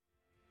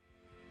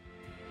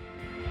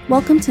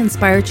Welcome to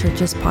Inspire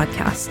Church's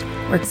podcast.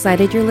 We're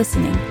excited you're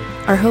listening.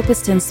 Our hope is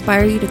to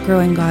inspire you to grow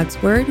in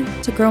God's Word,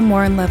 to grow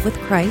more in love with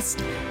Christ,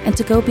 and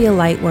to go be a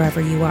light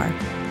wherever you are.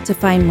 To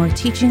find more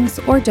teachings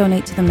or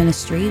donate to the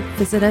ministry,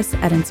 visit us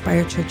at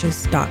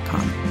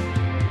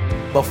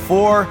inspirechurches.com.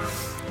 Before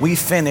we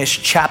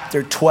finish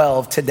chapter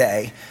 12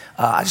 today,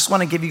 I just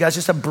want to give you guys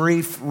just a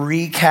brief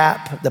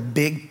recap, the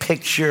big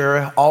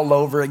picture all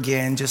over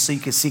again, just so you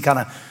can see kind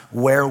of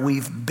where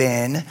we've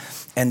been,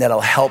 and that'll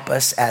help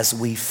us as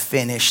we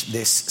finish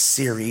this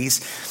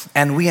series.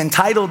 And we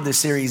entitled the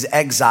series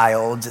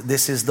Exiled,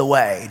 This is the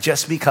Way,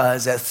 just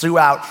because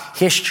throughout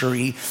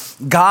history,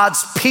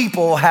 God's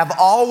people have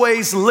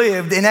always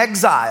lived in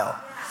exile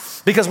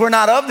because we're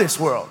not of this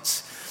world.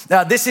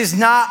 Now, this is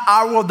not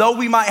our world, though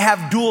we might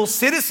have dual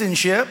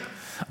citizenship.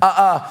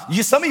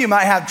 Some of you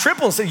might have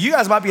triple, so you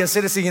guys might be a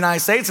citizen of the United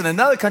States in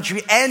another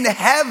country and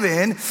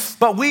heaven,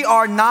 but we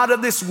are not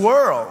of this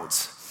world.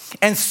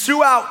 And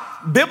throughout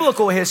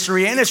biblical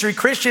history and history,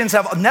 Christians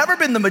have never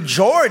been the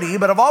majority,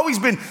 but have always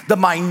been the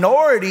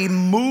minority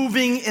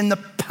moving in the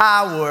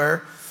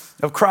power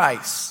of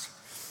Christ.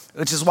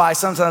 Which is why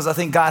sometimes I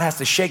think God has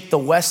to shake the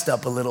West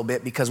up a little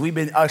bit, because we've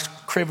been,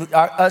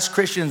 us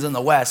Christians in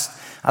the West,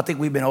 I think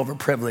we've been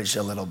overprivileged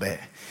a little bit.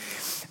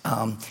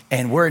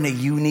 And we're in a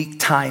unique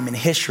time in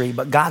history,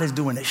 but God is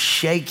doing a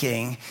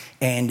shaking.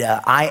 And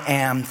I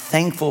am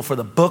thankful for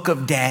the book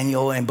of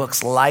Daniel and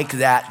books like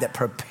that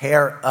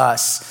prepare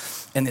us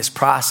in this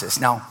process.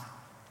 Now,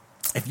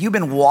 if you've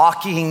been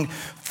walking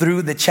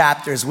through the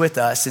chapters with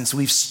us since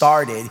we've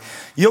started,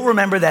 you'll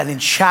remember that in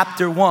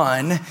chapter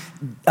 1,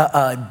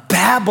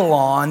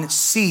 Babylon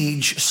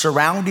siege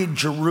surrounded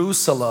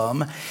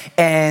Jerusalem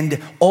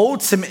and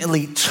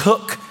ultimately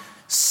took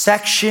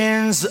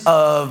sections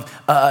of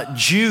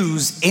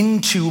Jews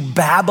into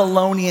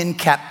Babylonian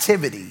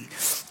captivity.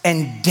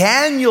 And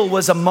Daniel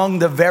was among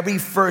the very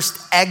first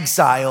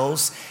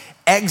exiles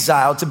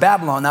exiled to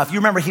Babylon. Now, if you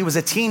remember, he was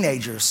a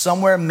teenager,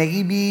 somewhere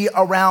maybe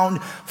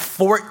around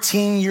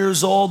 14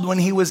 years old when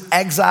he was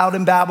exiled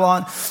in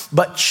Babylon.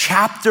 But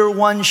chapter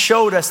 1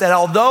 showed us that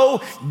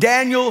although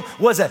Daniel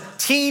was a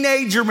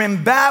teenager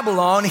in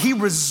Babylon, he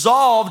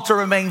resolved to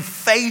remain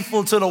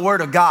faithful to the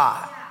word of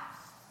God.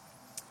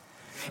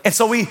 And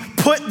so we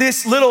put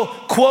this little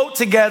quote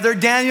together.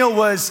 Daniel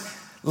was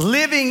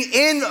living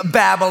in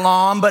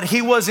Babylon, but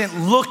he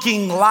wasn't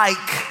looking like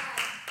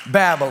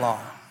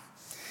Babylon.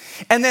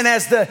 And then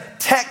as the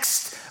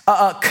text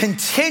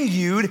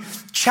continued,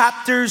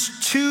 chapters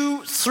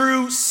 2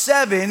 through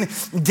 7,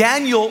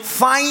 Daniel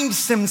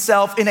finds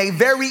himself in a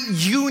very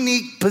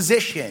unique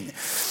position.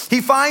 He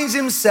finds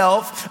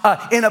himself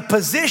in a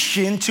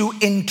position to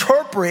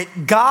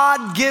interpret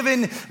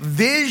God-given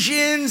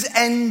visions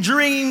and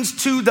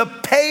dreams to the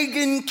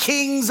pagan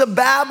kings of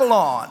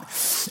Babylon.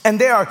 And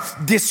they are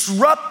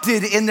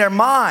disrupted in their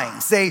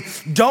minds. They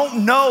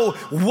don't know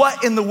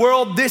what in the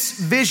world this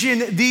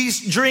vision,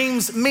 these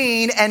dreams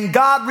mean. And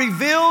God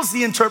reveals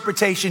the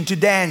interpretation to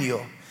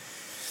Daniel.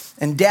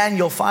 And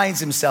Daniel finds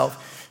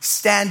himself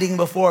standing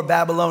before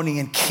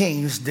Babylonian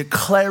kings,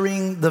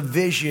 declaring the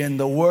vision,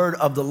 the word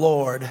of the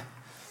Lord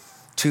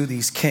to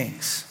these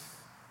kings.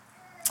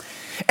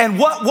 And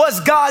what was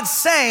God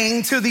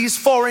saying to these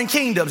foreign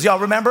kingdoms? Y'all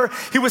remember?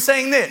 He was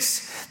saying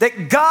this,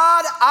 that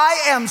God,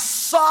 I am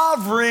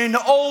sovereign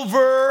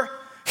over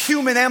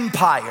human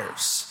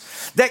empires.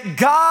 That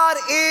God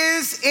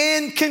is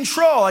in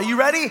control. Are you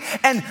ready?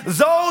 And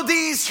though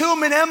these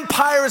human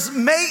empires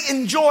may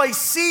enjoy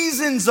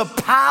seasons of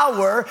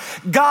power,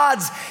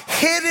 God's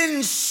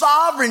hidden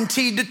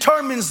sovereignty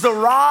determines the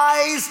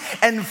rise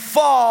and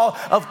fall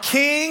of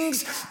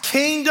kings,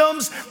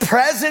 kingdoms,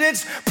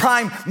 presidents,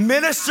 prime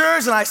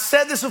ministers. And I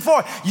said this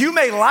before, you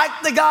may like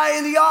the guy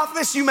in the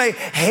office, you may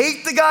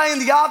hate the guy in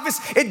the office.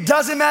 It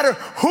doesn't matter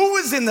who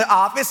is in the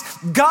office.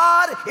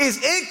 God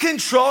is in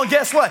control. And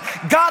guess what?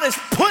 God has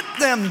put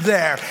them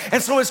there.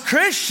 And so as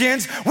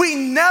Christians, we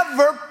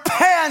never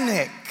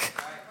panic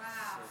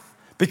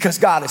because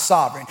God is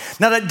sovereign.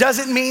 Now, that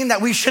doesn't mean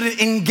that we shouldn't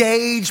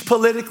engage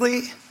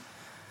politically,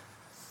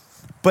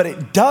 but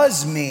it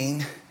does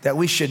mean that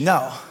we should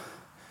know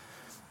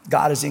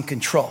God is in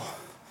control.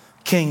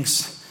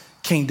 Kings,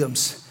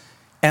 kingdoms,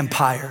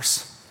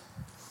 empires,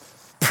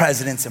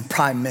 presidents, and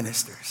prime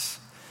ministers.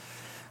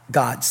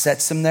 God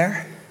sets them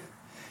there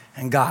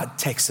and God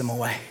takes them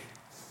away.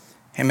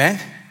 Amen?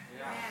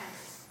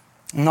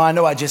 No, I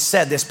know I just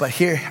said this, but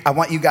here, I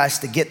want you guys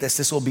to get this.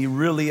 This will be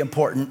really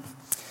important.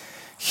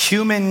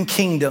 Human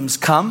kingdoms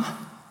come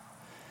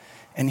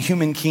and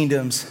human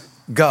kingdoms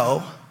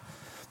go.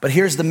 But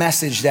here's the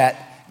message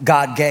that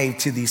God gave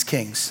to these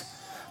kings.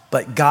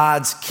 But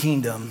God's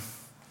kingdom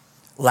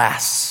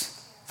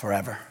lasts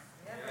forever.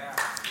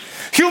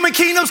 Human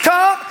kingdoms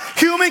come,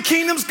 human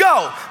kingdoms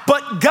go,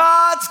 but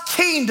God's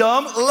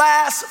kingdom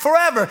lasts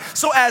forever.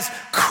 So as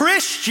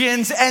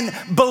Christians and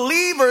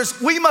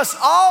believers, we must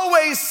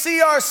always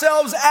see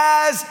ourselves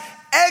as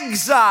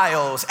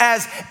exiles,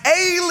 as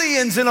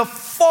aliens in a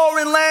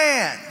foreign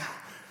land.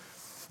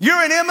 You're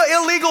an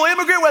illegal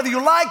immigrant, whether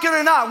you like it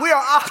or not. We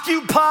are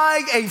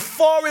occupying a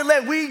foreign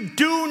land. We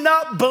do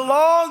not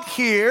belong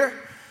here.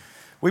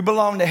 We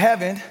belong to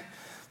heaven,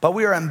 but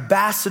we are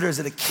ambassadors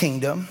of the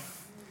kingdom.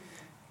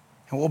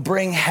 And we'll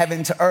bring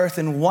heaven to earth,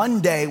 and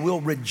one day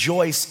we'll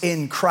rejoice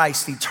in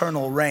Christ's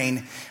eternal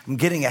reign. I'm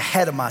getting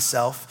ahead of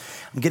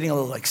myself. I'm getting a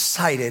little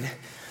excited,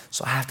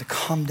 so I have to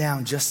calm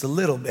down just a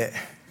little bit.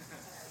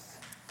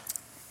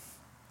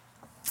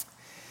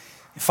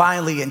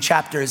 Finally, in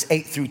chapters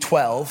 8 through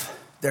 12,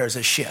 there's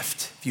a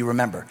shift, if you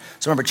remember.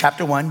 So remember,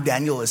 chapter 1,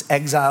 Daniel is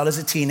exiled as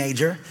a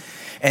teenager,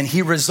 and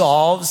he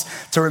resolves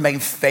to remain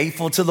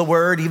faithful to the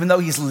word, even though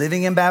he's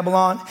living in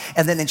Babylon.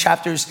 And then in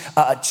chapters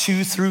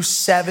 2 through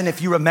 7,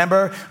 if you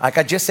remember, like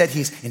I just said,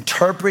 he's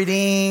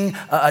interpreting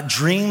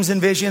dreams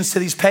and visions to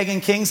these pagan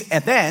kings.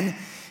 And then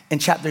in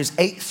chapters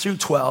 8 through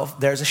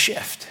 12, there's a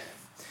shift.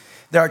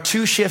 There are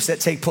two shifts that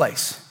take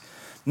place.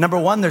 Number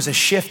one, there's a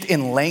shift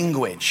in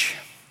language.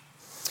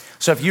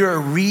 So if you're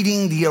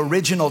reading the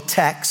original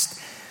text,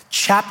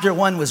 chapter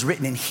 1 was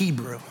written in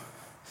Hebrew.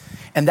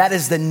 And that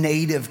is the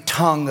native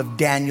tongue of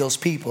Daniel's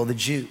people, the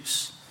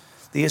Jews,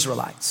 the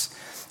Israelites.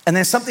 And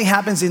then something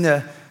happens in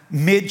the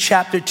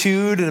mid-chapter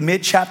 2 to the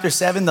mid-chapter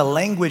 7. The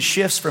language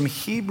shifts from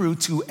Hebrew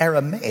to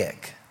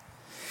Aramaic.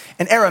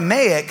 And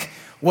Aramaic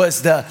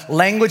was the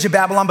language of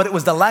Babylon, but it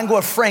was the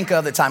lingua franca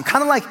of the time.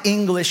 Kind of like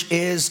English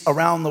is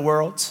around the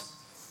world.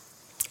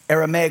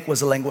 Aramaic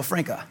was the lingua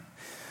franca.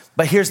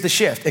 But here's the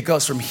shift. It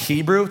goes from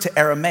Hebrew to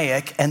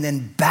Aramaic and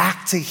then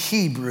back to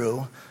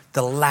Hebrew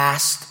the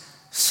last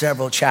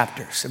several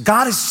chapters.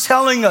 God is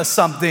telling us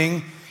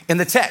something in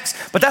the text,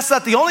 but that's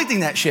not the only thing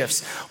that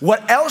shifts.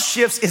 What else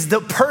shifts is the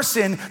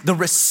person, the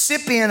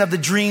recipient of the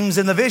dreams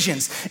and the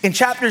visions. In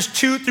chapters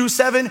 2 through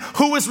 7,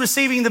 who was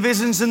receiving the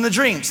visions and the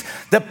dreams?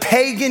 The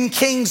pagan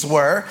kings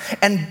were,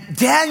 and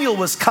Daniel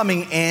was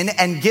coming in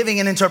and giving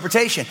an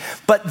interpretation.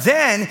 But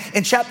then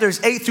in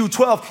chapters 8 through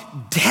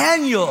 12,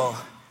 Daniel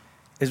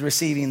is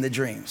receiving the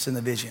dreams and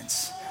the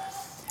visions.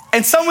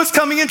 And someone's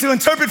coming in to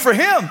interpret for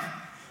him.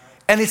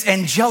 And it's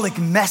angelic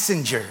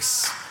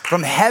messengers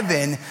from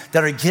heaven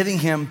that are giving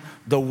him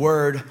the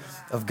word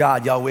of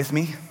God. Y'all with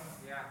me?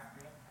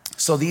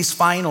 So these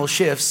final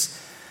shifts,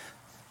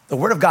 the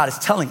word of God is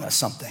telling us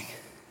something,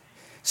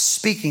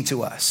 speaking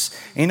to us.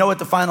 And you know what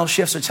the final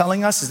shifts are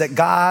telling us? Is that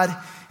God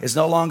is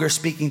no longer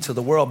speaking to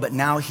the world, but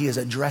now he is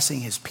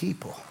addressing his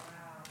people.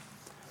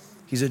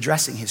 He's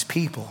addressing his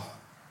people.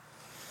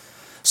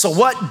 So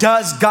what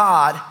does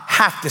God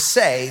have to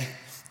say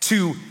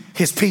to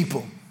his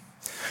people?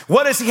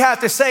 What does he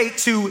have to say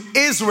to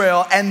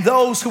Israel and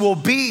those who will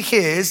be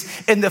his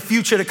in the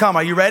future to come?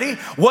 Are you ready?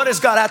 What does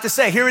God have to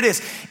say? Here it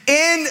is.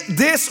 In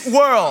this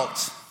world,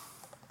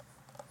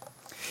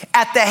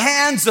 at the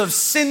hands of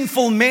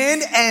sinful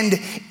men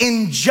and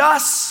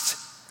unjust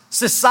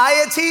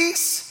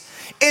societies,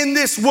 in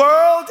this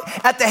world,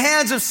 at the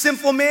hands of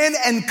sinful men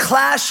and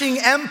clashing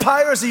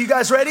empires, are you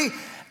guys ready?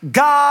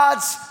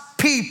 God's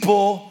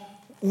people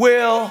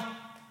will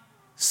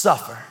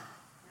suffer.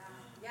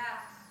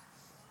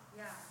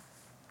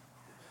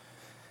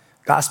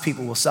 God's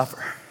people will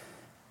suffer.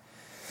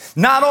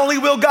 Not only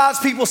will God's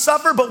people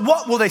suffer, but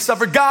what will they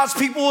suffer? God's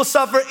people will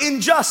suffer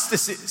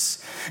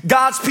injustices.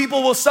 God's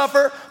people will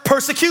suffer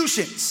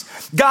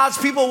persecutions. God's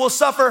people will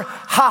suffer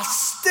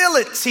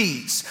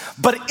hostilities.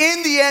 But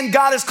in the end,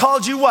 God has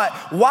called you what?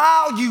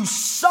 While you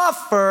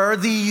suffer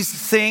these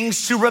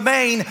things, to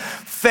remain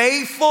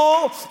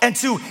faithful and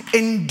to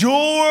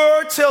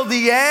endure till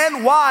the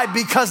end. Why?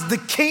 Because the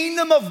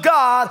kingdom of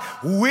God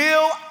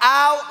will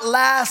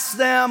outlast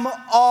them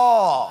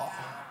all.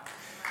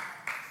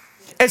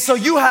 And so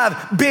you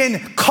have been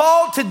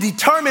called to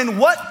determine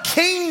what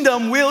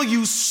kingdom will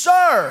you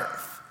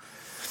serve.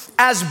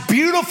 As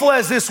beautiful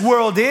as this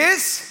world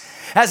is,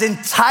 as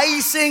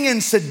enticing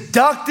and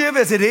seductive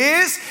as it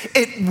is,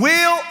 it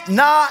will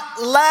not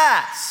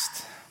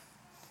last.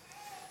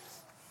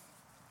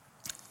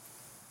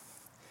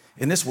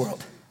 In this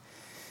world,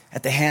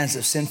 at the hands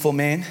of sinful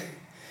men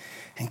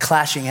and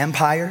clashing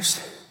empires,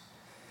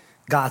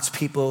 God's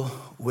people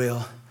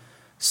will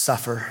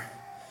suffer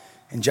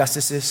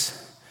injustices,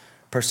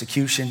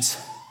 persecutions,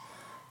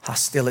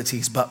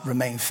 hostilities, but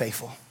remain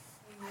faithful.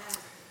 Amen.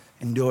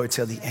 Endure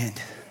till the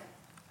end.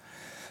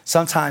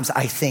 Sometimes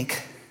I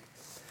think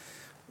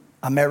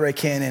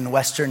American and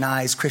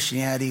westernized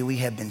Christianity, we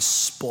have been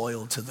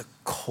spoiled to the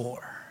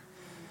core.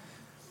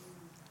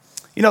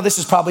 You know, this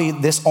is probably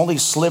this only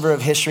sliver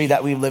of history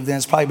that we've lived in.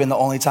 It's probably been the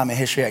only time in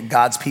history that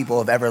God's people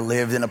have ever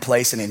lived in a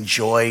place and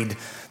enjoyed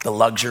the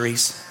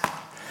luxuries.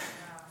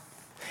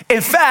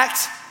 In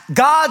fact,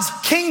 God's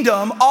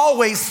kingdom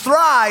always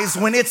thrives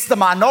when it's the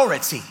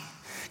minority.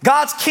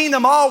 God's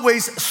kingdom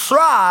always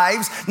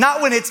thrives,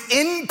 not when it's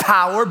in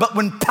power, but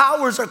when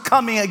powers are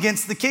coming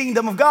against the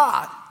kingdom of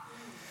God.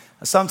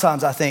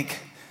 Sometimes I think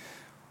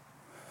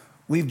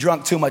we've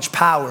drunk too much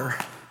power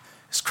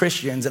as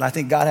Christians, and I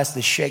think God has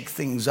to shake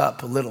things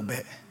up a little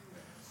bit.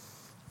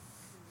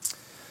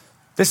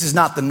 This is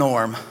not the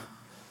norm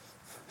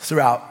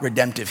throughout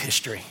redemptive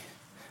history.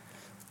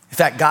 In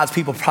fact, God's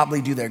people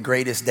probably do their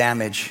greatest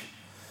damage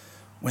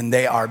when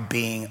they are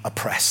being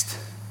oppressed.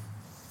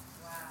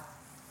 Wow.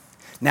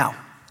 Now,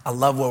 I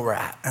love where we're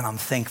at, and I'm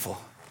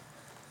thankful.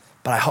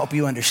 But I hope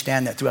you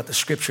understand that throughout the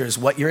scriptures,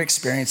 what you're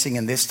experiencing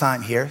in this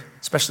time here,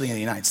 especially in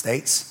the United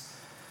States,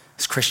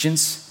 as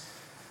Christians,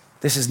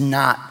 this is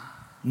not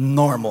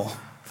normal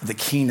for the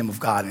kingdom of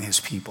God and his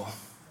people.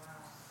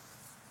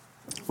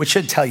 Which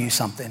should tell you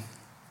something.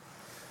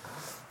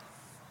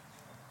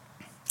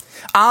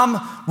 I'm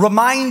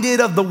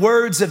reminded of the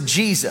words of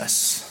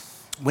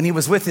Jesus when he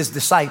was with his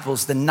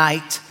disciples the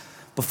night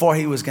before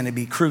he was going to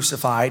be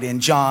crucified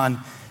in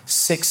John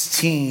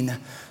 16,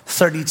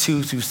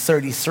 32 through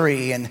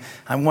 33. And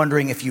I'm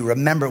wondering if you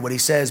remember what he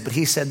says, but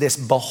he said this: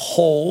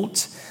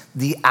 "Behold,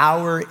 the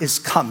hour is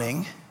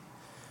coming.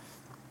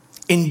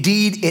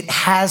 Indeed, it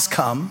has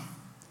come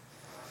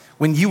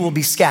when you will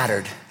be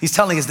scattered." He's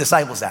telling his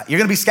disciples that. You're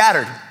going to be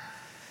scattered.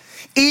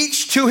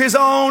 "Each to his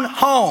own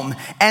home,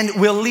 and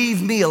will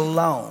leave me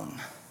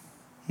alone.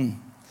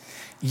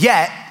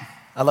 Yet,"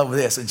 I love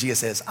this, what Jesus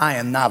says, "I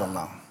am not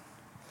alone,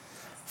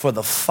 for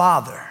the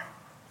Father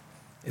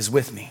is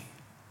with me.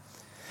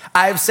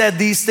 I have said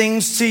these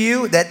things to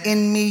you, that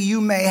in me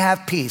you may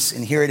have peace."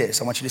 And here it is.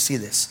 I want you to see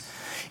this.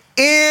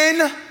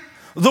 "In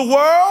the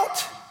world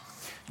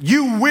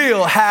you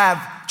will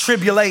have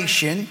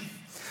tribulation,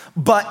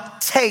 but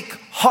take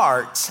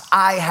heart,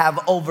 I have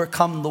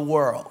overcome the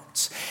world."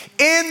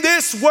 In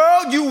this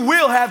world you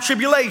will have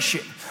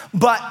tribulation,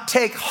 but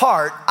take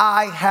heart,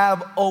 I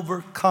have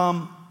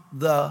overcome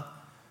the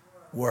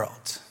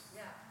world.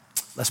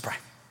 Let's pray.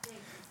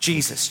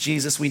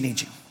 Jesus, we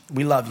need you.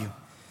 We love you.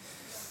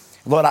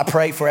 Lord, I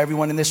pray for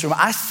everyone in this room.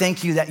 I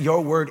thank you that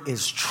your word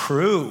is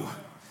true.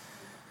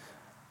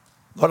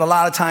 Lord, a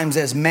lot of times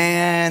as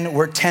man,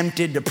 we're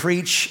tempted to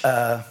preach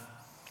a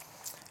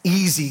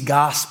easy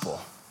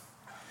gospel.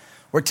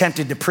 We're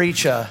tempted to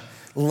preach a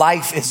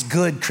life is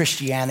good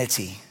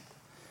Christianity.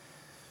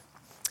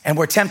 And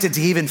we're tempted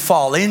to even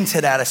fall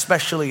into that,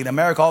 especially in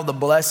America, all the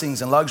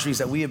blessings and luxuries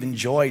that we have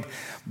enjoyed.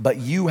 But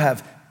you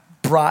have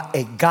brought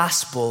a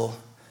gospel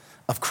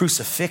of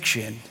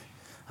crucifixion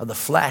of the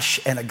flesh,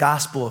 and a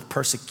gospel of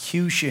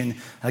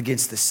persecution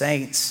against the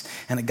saints,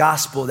 and a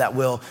gospel that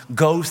will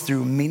go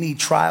through many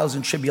trials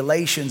and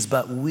tribulations,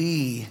 but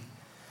we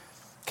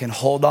can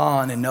hold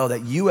on and know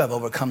that you have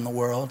overcome the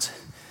world.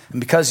 And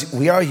because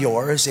we are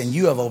yours and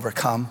you have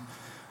overcome,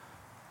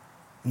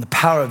 in the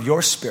power of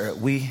your spirit,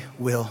 we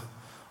will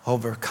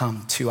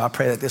overcome too. I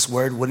pray that this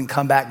word wouldn't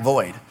come back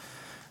void.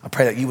 I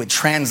pray that you would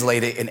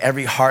translate it in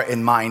every heart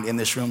and mind in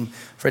this room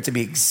for it to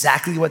be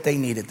exactly what they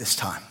need at this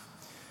time.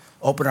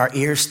 Open our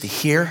ears to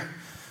hear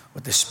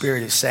what the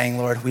Spirit is saying,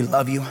 Lord. We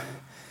love you.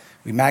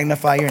 We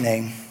magnify your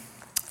name.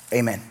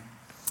 Amen.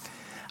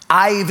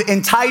 I've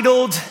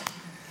entitled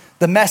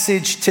the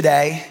message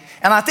today,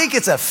 and I think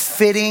it's a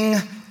fitting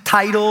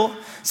title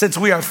since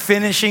we are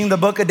finishing the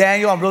book of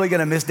Daniel. I'm really going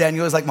to miss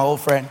Daniel. He's like my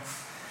old friend.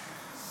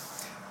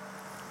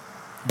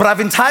 But I've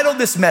entitled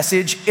this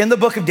message in the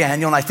book of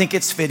Daniel, and I think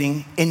it's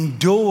fitting: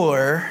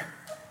 "Endure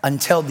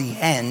until the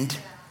end.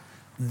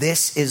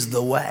 This is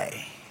the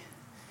way."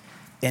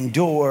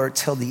 Endure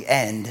till the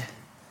end.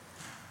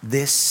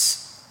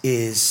 This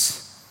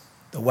is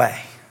the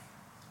way.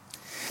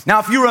 Now,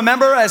 if you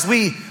remember, as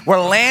we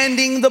were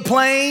landing the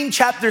plane,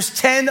 chapters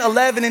 10,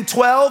 11, and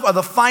 12 are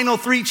the final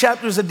three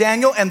chapters of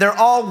Daniel, and they're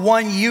all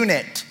one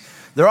unit.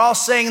 They're all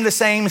saying the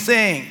same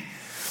thing.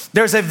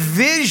 There's a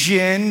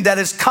vision that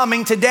is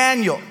coming to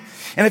Daniel.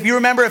 And if you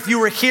remember, if you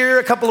were here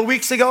a couple of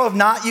weeks ago, if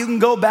not, you can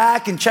go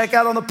back and check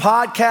out on the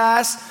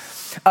podcast.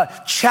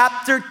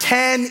 Chapter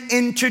 10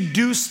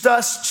 introduced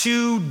us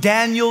to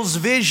Daniel's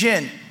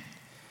vision,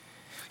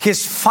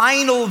 his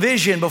final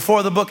vision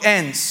before the book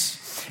ends.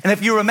 And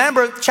if you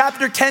remember,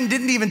 chapter 10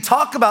 didn't even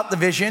talk about the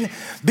vision,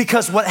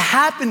 because what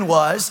happened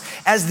was,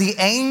 as the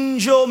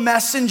angel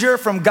messenger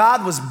from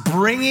God was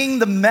bringing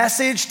the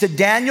message to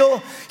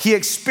Daniel, he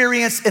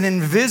experienced an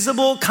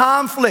invisible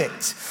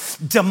conflict,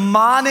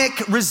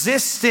 demonic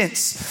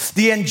resistance.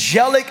 The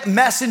angelic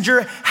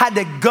messenger had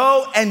to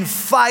go and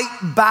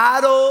fight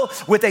battle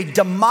with a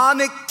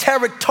demonic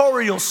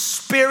territorial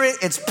spirit.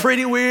 It's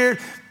pretty weird,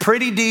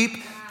 pretty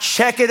deep.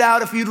 Check it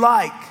out if you'd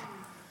like.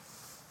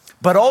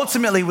 But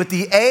ultimately, with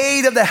the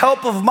aid of the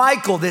help of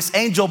Michael, this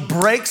angel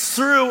breaks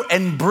through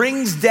and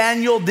brings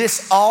Daniel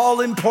this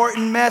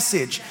all-important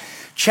message.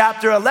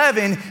 Chapter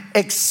 11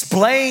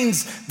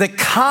 explains the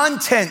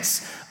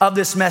contents of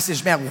this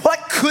message. Man,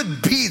 what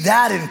could be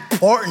that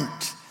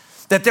important?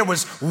 That there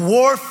was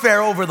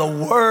warfare over the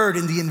word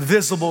in the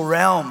invisible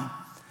realm.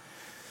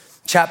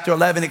 Chapter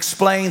 11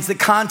 explains the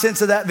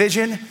contents of that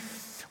vision,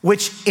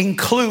 which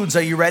includes,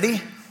 are you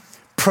ready?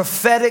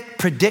 Prophetic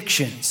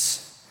predictions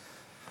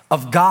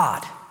of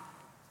God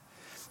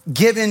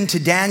given to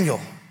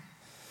Daniel.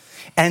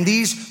 And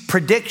these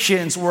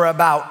predictions were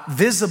about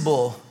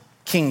visible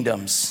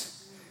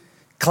kingdoms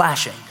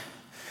clashing.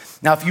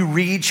 Now, if you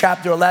read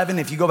chapter 11,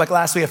 if you go back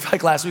last week, I feel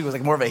like last week was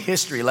like more of a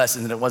history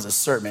lesson than it was a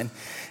sermon.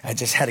 I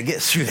just had to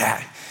get through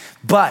that.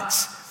 But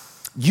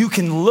you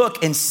can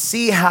look and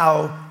see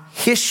how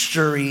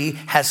history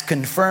has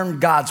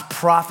confirmed God's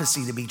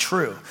prophecy to be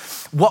true.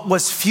 What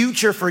was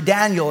future for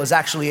Daniel is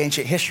actually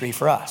ancient history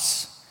for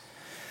us.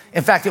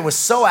 In fact, it was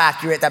so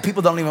accurate that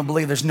people don't even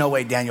believe there's no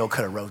way Daniel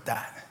could have wrote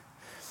that.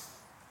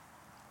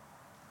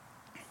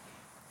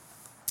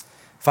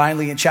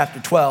 Finally, in chapter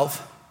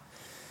 12,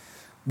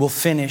 we'll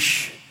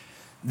finish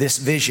this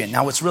vision.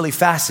 Now, what's really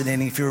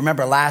fascinating, if you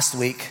remember last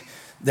week,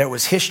 there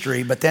was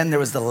history, but then there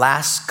was the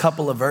last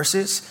couple of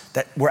verses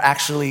that were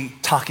actually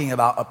talking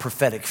about a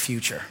prophetic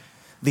future,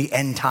 the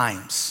end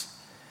times.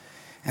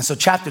 And so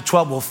chapter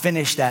 12 will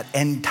finish that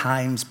end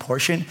times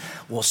portion.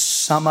 We'll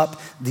sum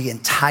up the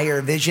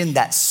entire vision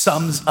that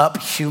sums up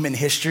human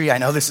history. I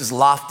know this is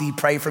lofty.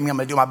 Pray for me. I'm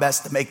going to do my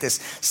best to make this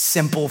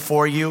simple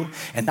for you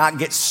and not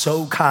get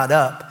so caught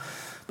up.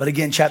 But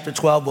again, chapter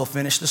 12 will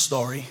finish the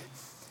story.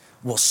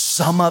 We'll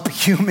sum up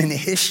human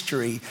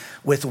history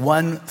with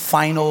one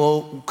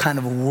final kind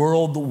of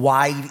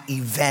worldwide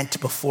event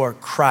before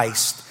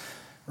Christ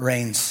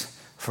reigns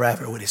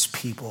forever with his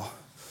people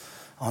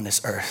on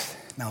this earth.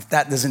 Now, if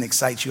that doesn't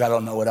excite you, I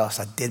don't know what else.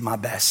 I did my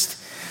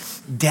best.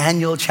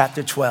 Daniel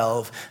chapter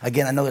 12.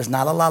 Again, I know there's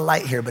not a lot of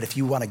light here, but if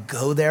you want to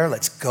go there,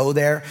 let's go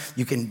there.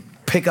 You can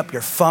pick up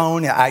your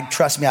phone.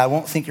 Trust me, I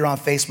won't think you're on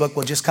Facebook.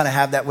 We'll just kind of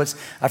have that.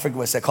 I forget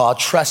what's that called.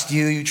 I'll trust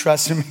you, you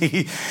trust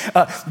me.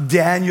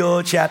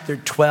 Daniel chapter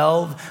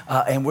 12,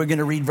 and we're going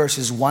to read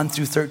verses 1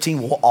 through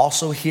 13. We'll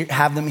also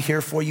have them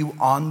here for you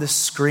on the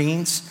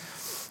screens.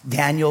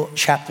 Daniel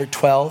chapter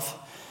 12,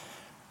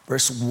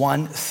 verse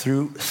 1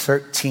 through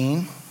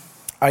 13.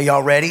 Are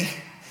y'all ready?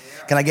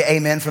 Can I get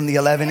amen from the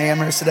 11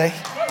 a.m.ers today?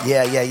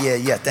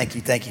 Yeah. Thank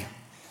you.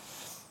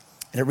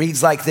 And it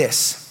reads like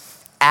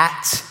this.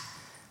 At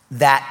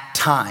that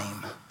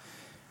time.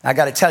 I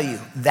got to tell you,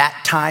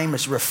 that time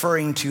is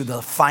referring to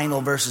the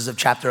final verses of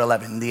chapter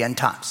 11, the end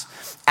times.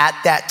 At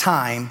that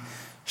time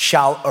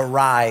shall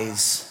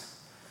arise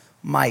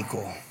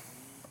Michael.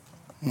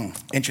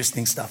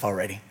 Interesting stuff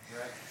already.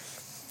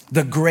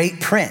 The great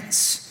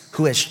prince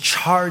who has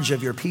charge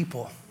of your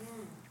people.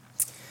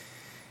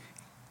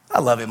 I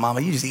love it,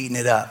 Mama. You just eating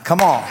it up.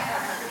 Come on.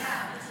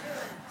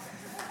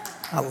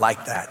 I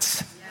like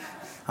that.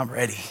 I'm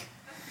ready.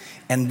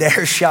 And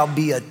there shall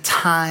be a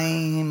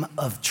time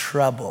of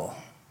trouble,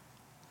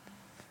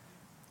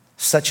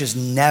 such as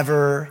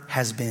never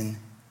has been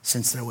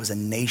since there was a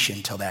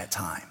nation till that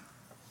time.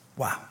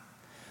 Wow.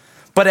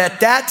 But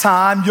at that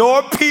time,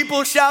 your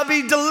people shall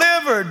be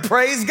delivered.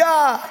 Praise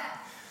God.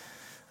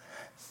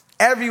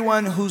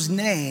 Everyone whose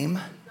name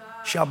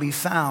shall be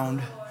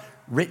found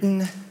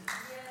written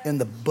in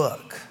the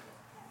book.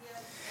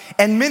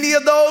 And many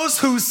of those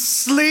who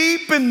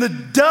sleep in the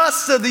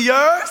dust of the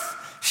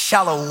earth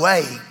shall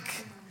awake,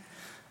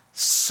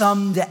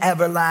 some to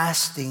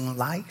everlasting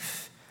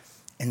life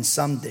and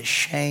some to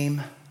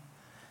shame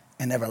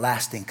and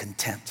everlasting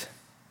contempt.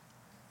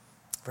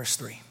 Verse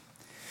 3.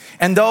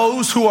 And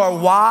those who are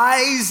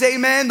wise,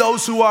 amen,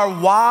 those who are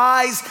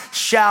wise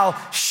shall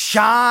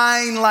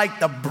shine like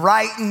the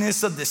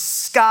brightness of the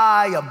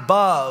sky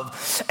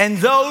above. And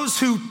those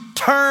who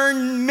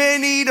turn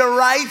many to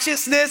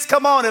righteousness,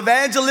 come on,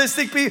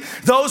 evangelistic people,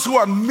 those who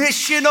are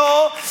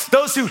missional,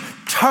 those who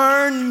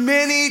turn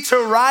many to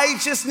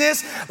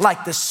righteousness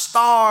like the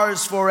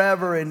stars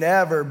forever and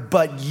ever.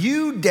 But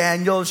you,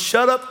 Daniel,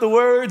 shut up the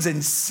words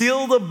and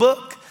seal the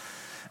book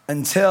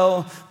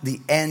until the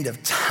end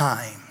of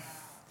time.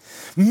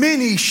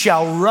 Many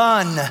shall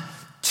run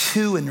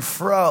to and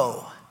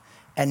fro,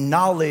 and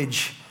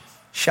knowledge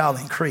shall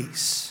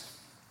increase.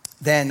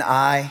 Then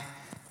I,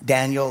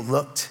 Daniel,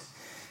 looked,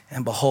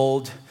 and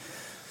behold,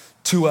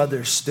 two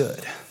others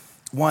stood,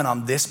 one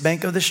on this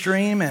bank of the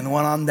stream and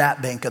one on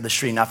that bank of the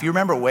stream. Now, if you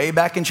remember way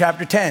back in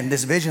chapter 10,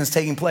 this vision is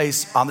taking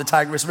place on the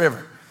Tigris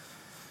River.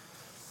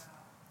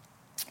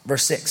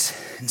 Verse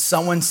 6, and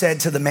someone said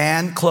to the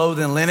man clothed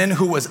in linen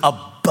who was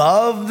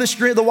above the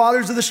stream, the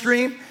waters of the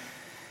stream,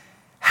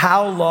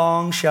 how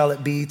long shall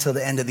it be till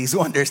the end of these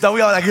wonders? Don't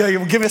we all like,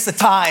 give us the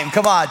time.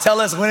 Come on,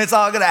 tell us when it's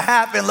all going to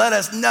happen. Let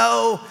us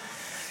know.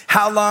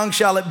 How long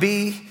shall it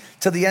be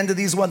till the end of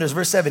these wonders?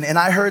 Verse 7, and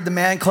I heard the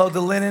man clothed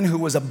in linen who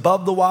was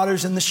above the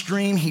waters in the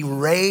stream. He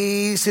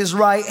raised his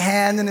right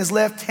hand and his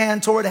left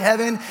hand toward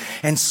heaven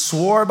and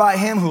swore by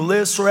him who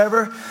lives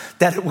forever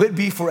that it would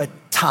be for a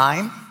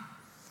time,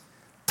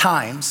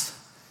 times,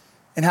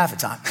 and half a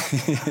time.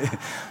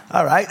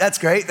 All right, that's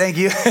great. Thank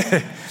you.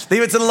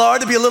 Leave it to the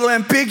Lord to be a little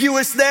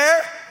ambiguous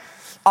there.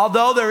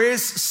 Although there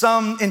is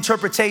some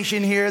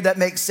interpretation here that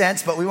makes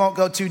sense, but we won't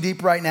go too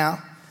deep right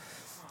now.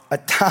 A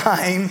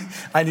time,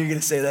 I knew you were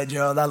going to say that,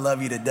 Joe. I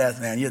love you to death,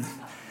 man.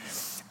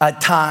 A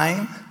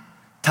time,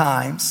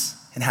 times,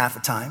 and half a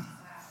time.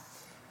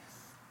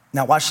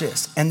 Now watch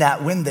this. And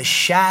that when the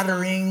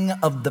shattering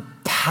of the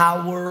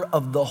power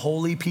of the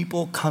holy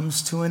people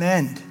comes to an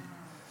end,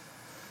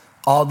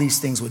 all these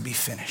things would be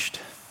finished.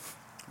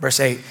 Verse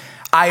 8,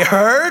 I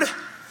heard,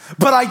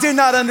 but I did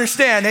not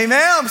understand.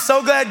 Amen. I'm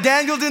so glad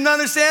Daniel didn't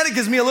understand. It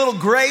gives me a little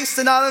grace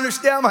to not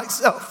understand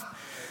myself.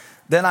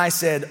 Then I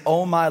said,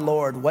 oh my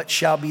Lord, what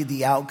shall be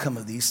the outcome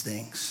of these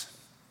things?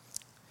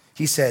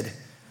 He said,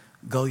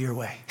 Go your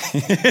way.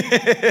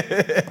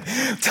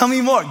 Tell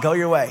me more. Go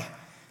your way.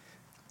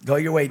 Go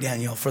your way,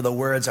 Daniel, for the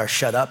words are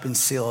shut up and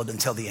sealed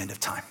until the end of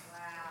time. Wow.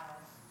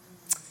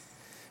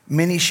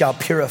 Many shall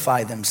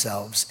purify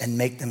themselves and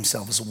make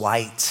themselves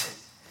white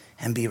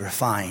and be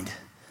refined,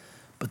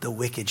 but the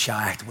wicked shall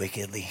act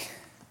wickedly.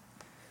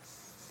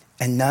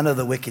 And none of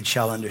the wicked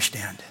shall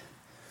understand,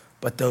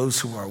 but those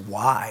who are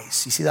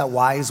wise, you see that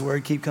wise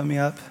word keep coming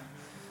up,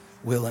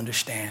 will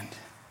understand.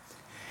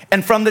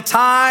 And from the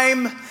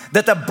time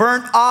that the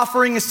burnt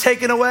offering is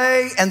taken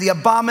away and the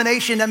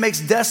abomination that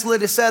makes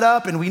desolate is set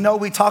up, and we know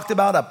we talked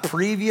about a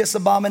previous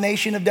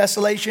abomination of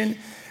desolation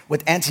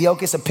with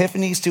Antiochus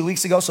Epiphanes 2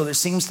 weeks ago, so there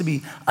seems to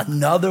be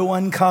another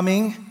one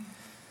coming.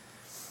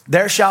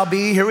 There shall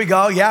be, here we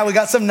go, yeah, we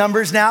got some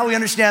numbers now, we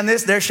understand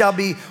this. There shall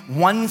be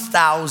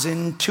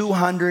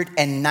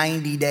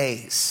 1,290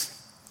 days.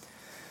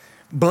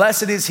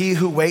 Blessed is he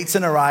who waits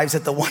and arrives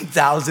at the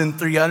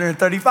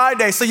 1,335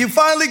 days. So you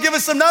finally give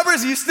us some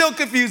numbers, you still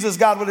confuse us,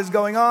 God, what is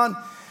going on?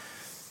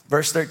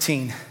 Verse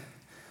 13,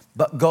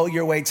 but go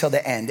your way till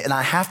the end. And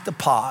I have to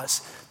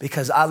pause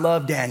because I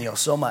love Daniel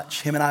so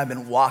much. Him and I have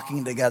been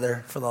walking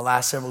together for the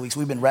last several weeks.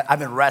 I've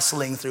been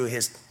wrestling through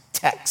his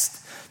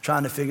text,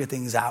 trying to figure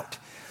things out.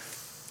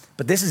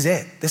 But this is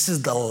it. This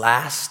is the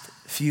last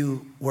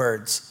few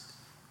words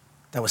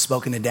that was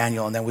spoken to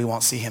Daniel, and then we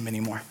won't see him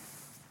anymore.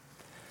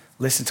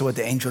 Listen to what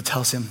the angel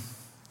tells him.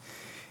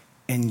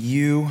 And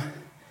you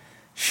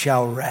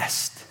shall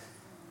rest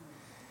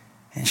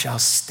and shall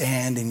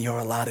stand in your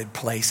allotted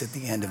place at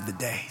the end of the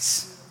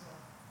days.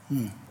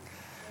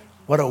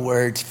 What a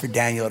word for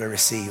Daniel to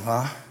receive,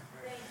 huh?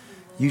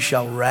 You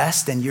shall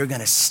rest and you're going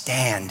to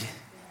stand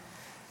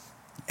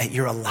at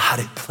your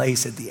allotted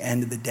place at the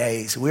end of the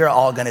days. We're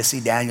all going to see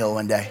Daniel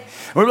one day.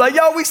 We're like,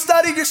 yo, we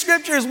studied your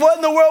scriptures. What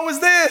in the world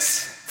was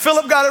this?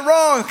 Philip got it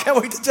wrong. Can't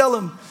wait to tell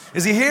him.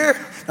 Is he here?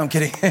 No, I'm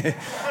kidding.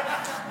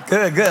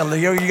 Good.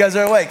 You guys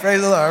are awake. Praise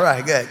the Lord. All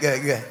right, good.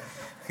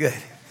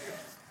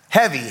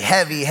 Heavy,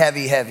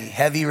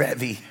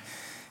 revy,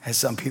 as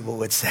some people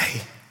would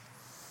say.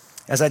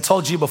 As I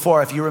told you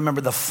before, if you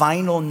remember the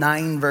final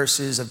 9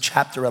 verses of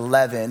chapter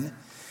 11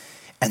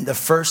 and the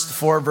first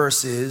 4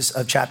 verses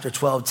of chapter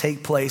 12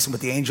 take place in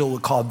what the angel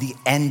would call the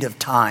end of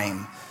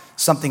time,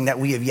 something that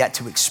we have yet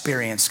to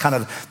experience, kind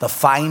of the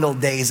final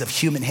days of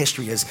human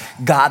history as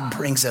God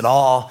brings it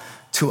all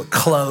to a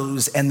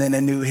close, and then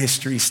a new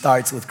history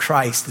starts with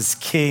Christ as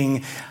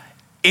King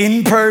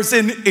in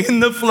person,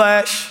 in the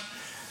flesh.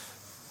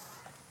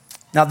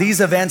 Now, these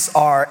events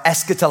are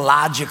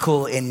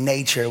eschatological in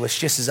nature, which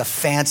just is a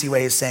fancy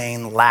way of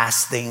saying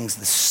last things,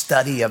 the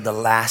study of the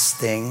last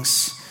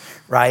things,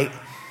 right?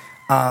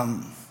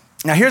 Now,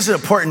 here's an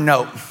important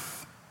note.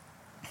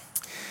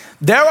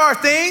 There are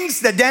things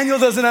that Daniel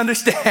doesn't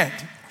understand.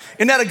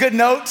 Isn't that a good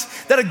note?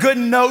 Is that a good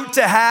note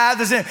to have?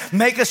 Does it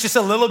make us just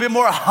a little bit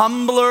more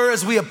humbler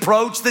as we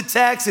approach the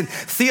text and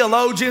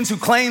theologians who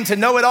claim to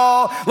know it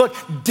all? Look,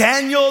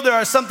 Daniel, there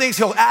are some things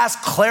he'll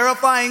ask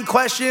clarifying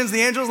questions.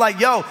 The angel's like,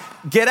 yo,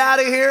 get out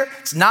of here.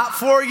 It's not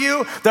for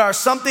you. There are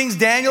some things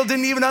Daniel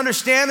didn't even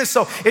understand. And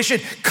so it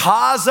should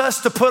cause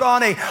us to put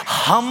on a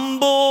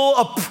humble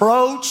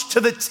approach to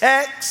the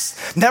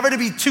text, never to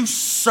be too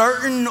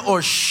certain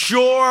or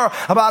sure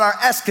about our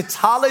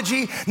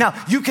eschatology. Now,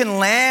 you can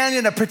land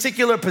in a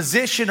particular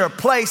position or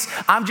place.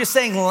 I'm just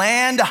saying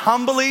land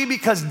humbly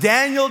because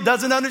Daniel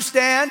doesn't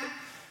understand.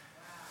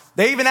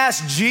 They even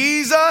asked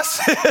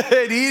Jesus,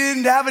 and he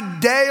didn't have a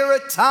day or a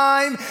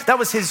time. That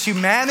was his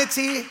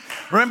humanity.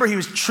 Remember, he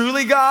was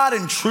truly God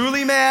and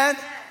truly man.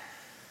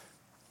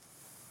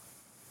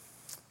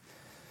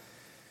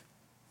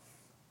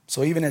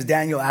 So even as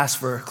Daniel asked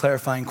for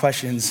clarifying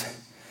questions,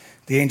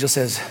 the angel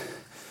says,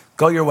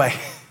 go your way.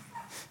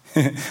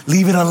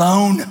 Leave it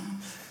alone.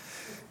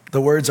 The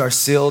words are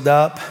sealed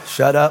up,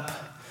 shut up,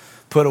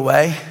 put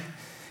away,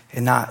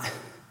 and not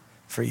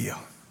for you.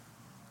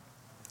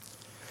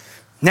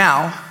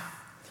 Now,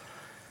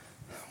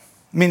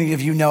 many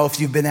of you know, if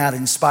you've been at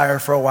Inspire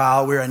for a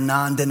while, we're a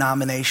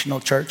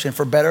non-denominational church. And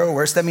for better or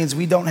worse, that means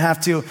we don't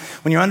have to,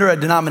 when you're under a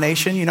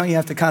denomination, you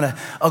have to kind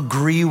of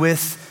agree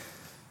with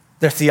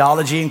their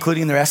theology,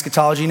 including their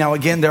eschatology. Now,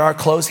 again, there are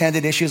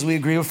close-handed issues we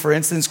agree with. For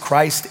instance,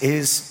 Christ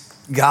is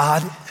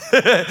God.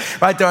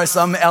 Right? There are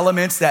some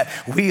elements that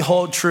we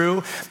hold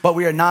true, but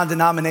we are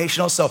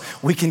non-denominational, so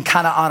we can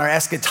kind of honor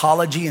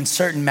eschatology in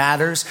certain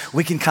matters.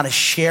 We can kind of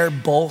share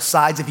both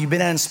sides. If you've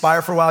been at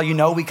Inspire for a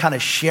while, we kind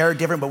of share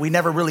different, but we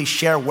never really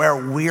share where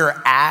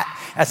we're at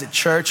as a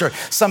church. Or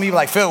some of you are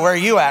like, Phil, where are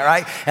you at,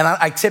 right? And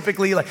I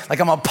typically, like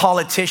I'm a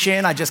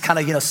politician, I just kind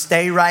of,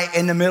 stay right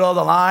in the middle of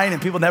the line,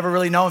 and people never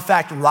really know. In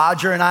fact,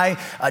 Roger and I,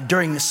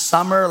 during the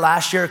summer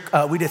last year,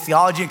 we did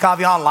Theology and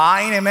Coffee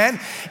Online, amen?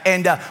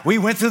 And we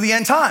went through the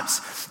end times.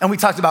 And we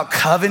talked about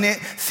covenant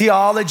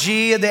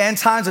theology at the end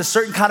times, a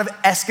certain kind of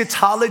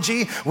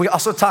eschatology. We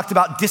also talked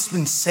about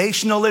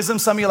dispensationalism.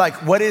 Some of you are like,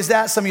 what is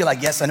that? Some of you are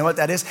like, yes, I know what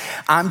that is.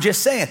 I'm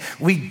just saying,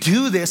 we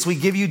do this. We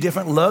give you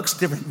different looks,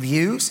 different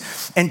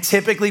views. And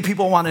typically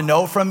people want to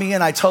know from me,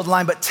 and I told the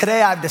line, but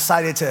today I've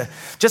decided to,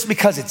 just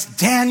because it's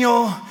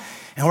Daniel,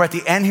 And we're at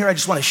the end here. I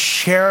just want to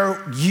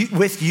share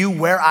with you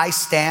where I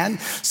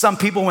stand. Some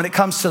people, when it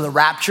comes to the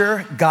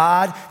rapture,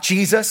 God,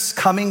 Jesus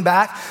coming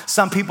back,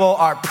 some people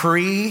are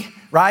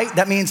right?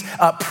 That means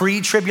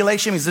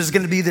pre-tribulation, means there's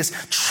gonna be this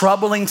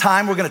troubling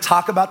time. We're gonna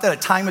talk about that, a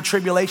time of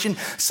tribulation.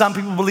 Some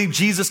people believe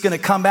Jesus is gonna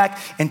come back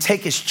and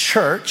take his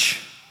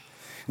church.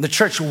 The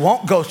church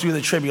won't go through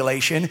the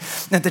tribulation,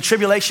 that the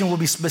tribulation will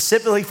be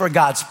specifically for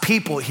God's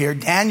people here,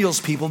 Daniel's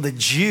people, the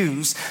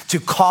Jews, to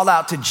call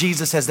out to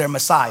Jesus as their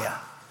Messiah.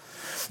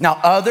 Now,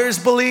 others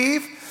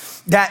believe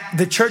that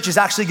the church is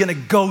actually gonna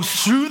go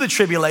through the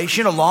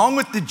tribulation along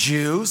with the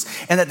Jews,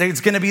 and that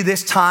there's gonna be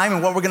this time,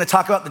 and what we're gonna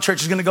talk about, the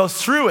church is gonna go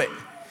through it.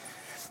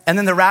 And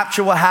then the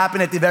rapture will happen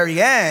at the very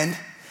end,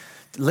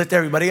 lift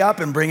everybody up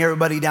and bring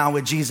everybody down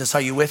with Jesus.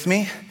 Are you with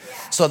me?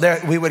 So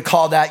there, we would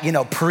call that,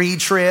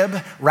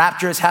 pre-trib.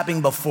 Rapture is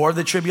happening before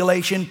the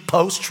tribulation,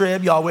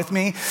 post-trib. Y'all with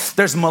me?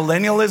 There's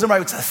millennialism,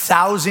 right? It's a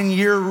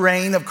 1,000-year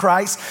reign of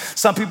Christ.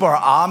 Some people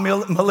are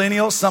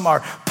millennials, some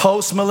are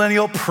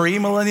post-millennial,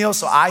 pre-millennial.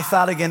 So I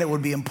thought, again, it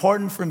would be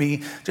important for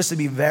me just to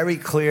be very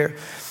clear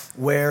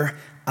where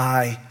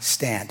I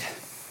stand.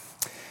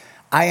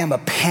 I am a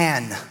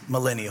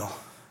pan-millennial.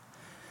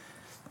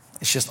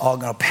 It's just all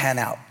gonna pan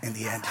out in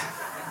the end.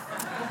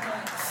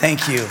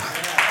 Thank you.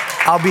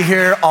 I'll be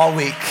here all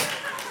week.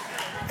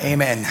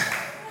 Amen.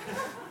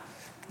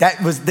 That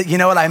was,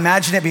 I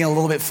imagine it being a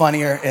little bit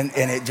funnier, and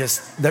it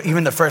just,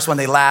 even the first one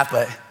they laugh,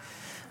 but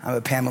I'm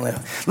a Pamela.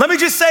 Let me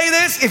just say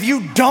this. If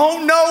you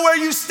don't know where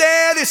you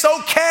stand, it's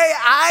okay.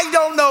 I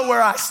don't know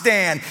where I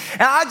stand.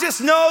 And I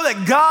just know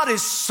that God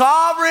is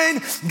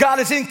sovereign. God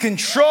is in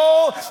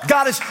control.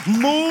 God is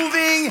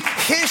moving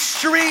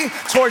history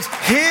towards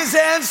his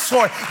ends,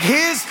 toward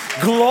his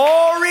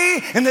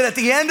glory. And that at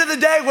the end of the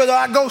day, whether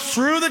I go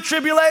through the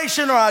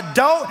tribulation or I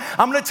don't,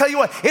 I'm going to tell you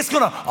what, it's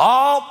going to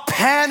all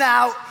pan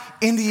out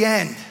in the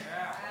end.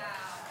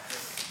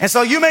 And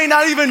so you may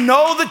not even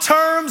know the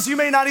terms. You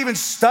may not even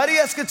study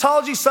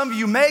eschatology. Some of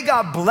you may.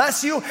 God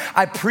bless you.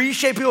 I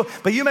appreciate people,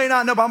 but you may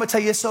not know, but I'm gonna tell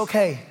you it's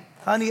okay.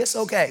 Honey, it's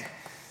okay.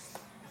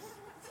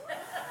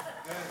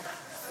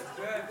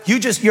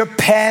 You're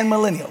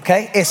pan-millennial,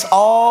 okay? It's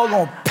all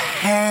gonna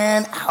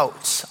pan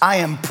out. I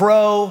am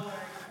pro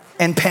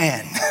and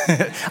pan.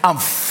 I'm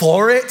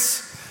for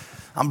it.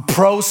 I'm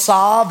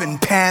pro-sov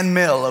and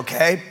pan-mill,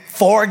 okay?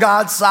 For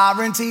God's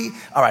sovereignty.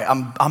 All right,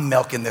 I'm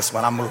milking this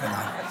one. I'm moving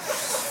on.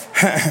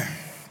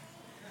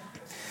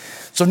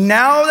 So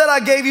now that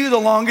I gave you the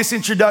longest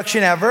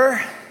introduction ever,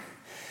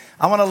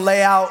 I want to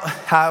lay out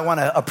how I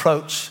want to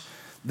approach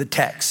the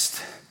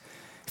text.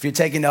 If you're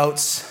taking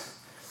notes,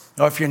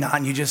 or if you're not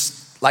and you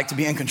just like to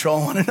be in control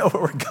and want to know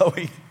where we're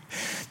going.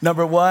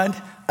 Number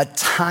one, a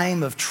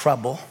time of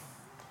trouble.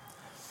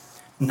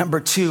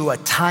 Number two, a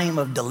time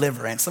of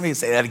deliverance. Let me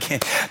say that again.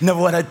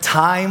 Number one, a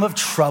time of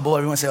trouble.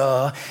 Everyone say,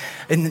 oh.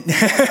 And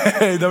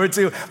number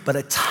two, but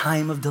a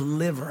time of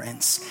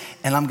deliverance.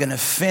 And I'm going to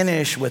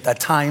finish with a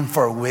time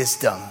for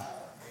wisdom.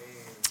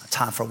 A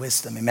time for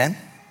wisdom. Amen?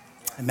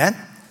 Amen?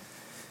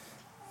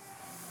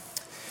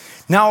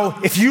 Now,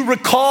 if you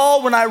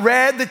recall when I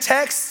read the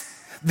text,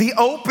 the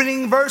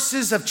opening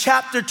verses of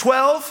chapter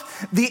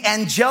 12, the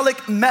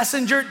angelic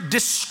messenger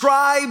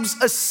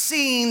describes a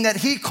scene that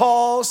he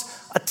calls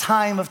a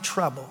time of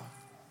trouble.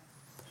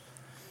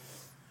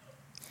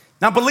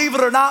 Now, believe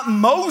it or not,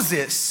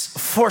 Moses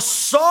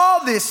foresaw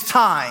this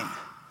time.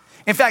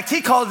 In fact,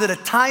 he called it a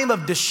time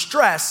of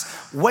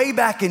distress way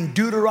back in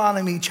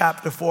Deuteronomy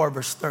chapter 4,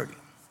 verse 30.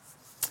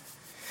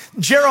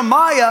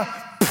 Jeremiah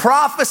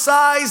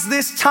prophesies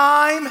this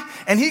time,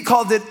 and he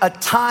called it a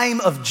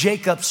time of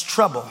Jacob's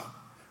trouble,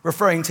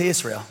 referring to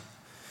Israel.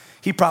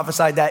 He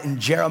prophesied that in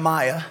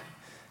Jeremiah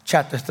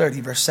chapter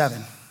 30, verse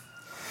 7.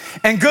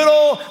 And good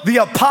old the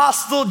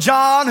Apostle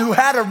John, who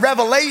had a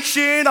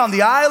revelation on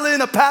the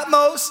island of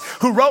Patmos,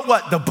 who wrote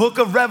what? The book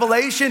of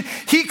Revelation.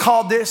 He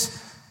called this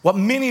what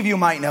many of you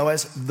might know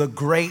as the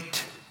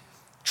Great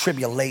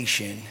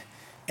Tribulation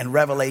in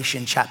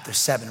Revelation chapter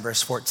 7,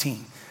 verse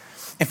 14.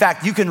 In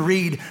fact, you can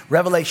read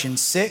Revelation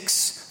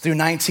 6 through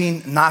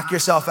 19, knock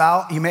yourself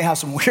out. You may have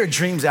some weird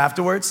dreams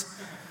afterwards.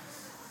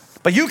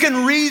 But you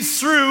can read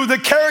through the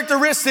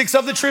characteristics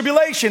of the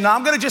tribulation. Now,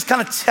 I'm going to just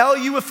kind of tell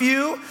you a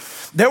few.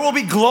 There will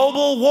be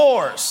global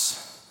wars.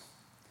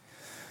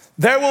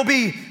 There will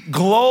be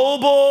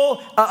global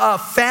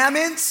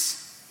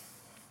famines,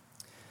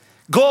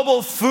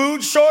 global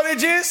food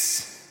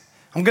shortages.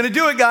 I'm going to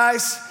do it,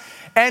 guys.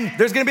 And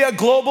there's going to be a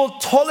global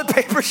toilet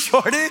paper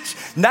shortage.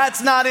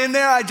 That's not in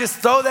there. I just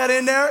throw that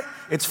in there.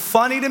 It's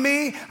funny to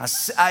me. And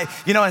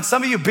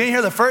some of you have been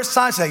here the first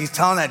time, so he's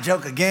telling that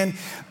joke again.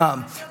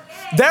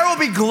 There will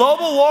be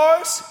global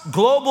wars,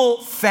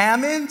 global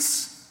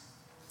famines,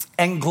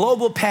 and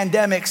global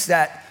pandemics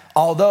that,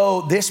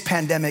 although this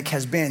pandemic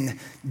has been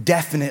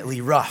definitely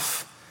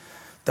rough,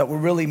 that will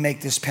really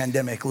make this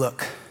pandemic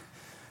look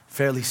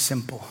fairly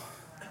simple.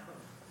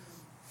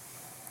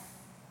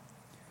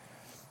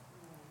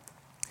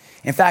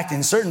 In fact,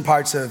 in certain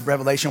parts of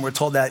Revelation, we're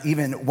told that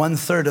even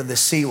 1/3 of the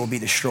sea will be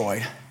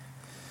destroyed.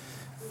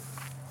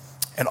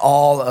 And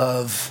all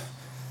of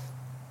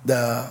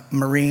the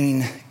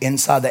marine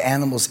inside, the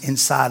animals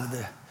inside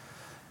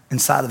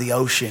of the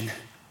ocean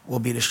will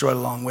be destroyed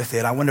along with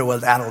it. I wonder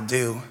what that'll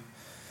do.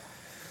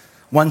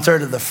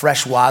 1/3 of the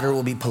fresh water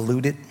will be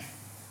polluted.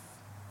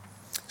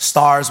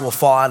 Stars will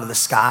fall out of the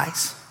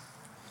skies.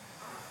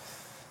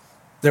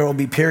 There will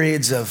be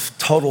periods of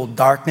total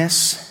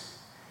darkness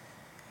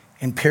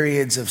and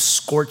periods of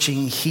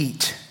scorching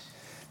heat.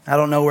 I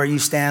don't know where you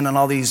stand on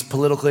all these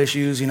political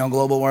issues,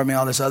 global warming,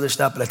 all this other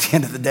stuff, but at the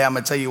end of the day, I'm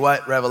gonna tell you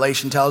what,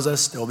 Revelation tells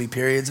us there will be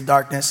periods of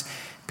darkness,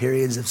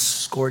 periods of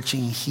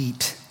scorching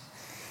heat.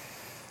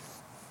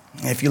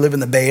 And if you live in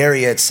the Bay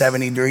Area, it's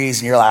 70 degrees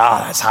and you're like,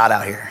 oh, that's hot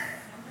out here.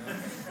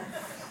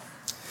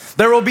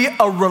 There will be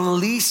a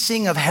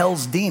releasing of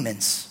hell's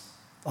demons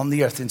on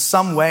the earth. In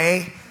some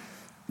way,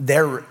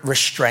 they're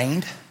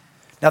restrained.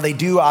 Now they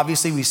do,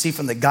 obviously, we see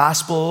from the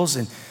Gospels,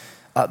 and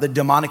the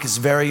demonic is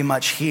very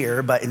much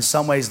here, but in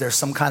some ways there's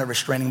some kind of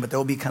restraining, but there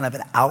will be kind of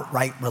an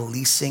outright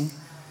releasing.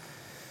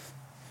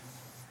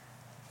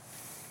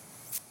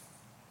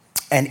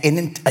 And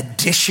in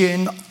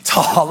addition to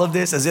all of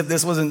this, as if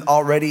this wasn't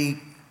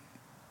already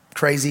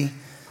crazy,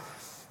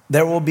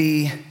 there will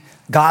be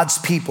God's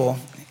people.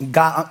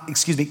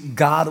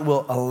 God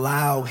will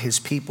allow his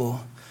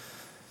people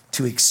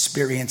to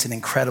experience an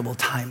incredible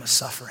time of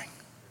suffering.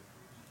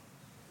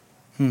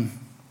 I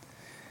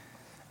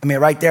mean,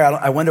 right there,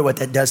 I wonder what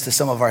that does to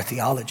some of our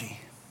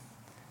theology.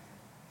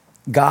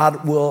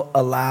 God will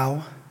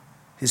allow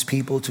his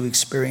people to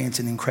experience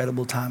an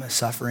incredible time of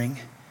suffering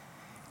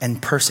and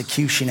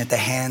persecution at the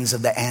hands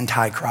of the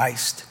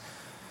Antichrist,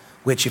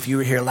 which, if you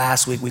were here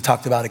last week, we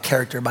talked about a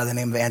character by the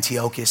name of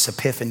Antiochus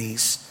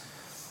Epiphanes,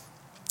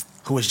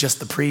 who was just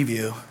the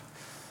preview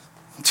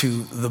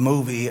to the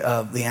movie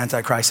of the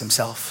Antichrist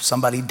himself.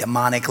 Somebody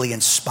demonically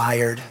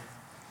inspired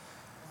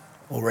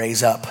will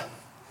raise up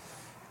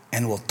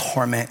and will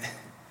torment,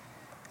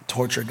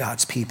 torture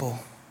God's people.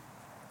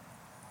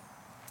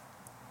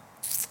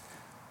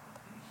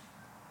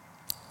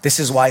 This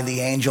is why the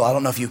angel, I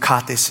don't know if you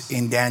caught this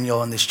in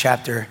Daniel in this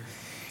chapter,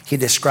 he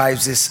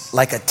describes this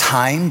like a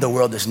time the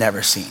world has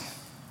never seen.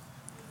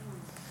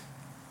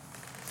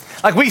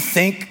 Like we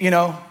think,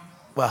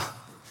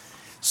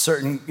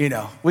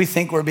 we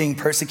think we're being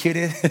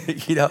persecuted,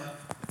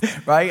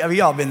 right? I mean,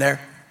 y'all been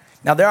there.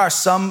 Now, there are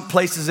some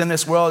places in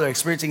this world that are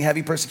experiencing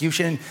heavy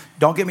persecution.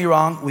 Don't get me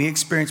wrong, we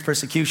experience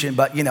persecution,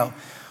 but we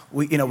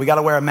got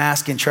to wear a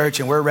mask in church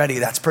and we're ready.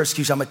 That's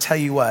persecution. I'm going to tell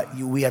you what,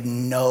 we have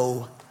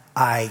no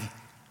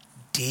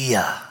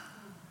idea.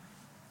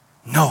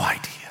 No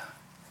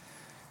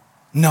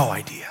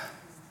idea.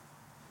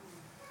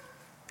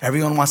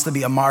 Everyone wants to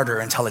be a martyr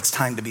until it's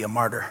time to be a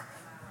martyr.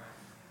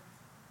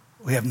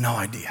 We have no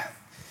idea.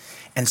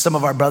 And some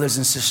of our brothers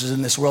and sisters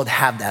in this world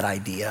have that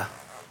idea.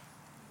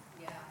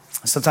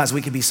 Sometimes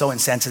we can be so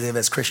insensitive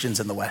as Christians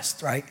in the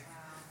West, right?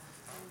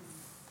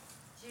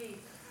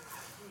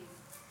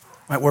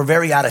 Right, we're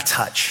very out of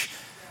touch.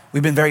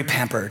 We've been very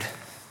pampered.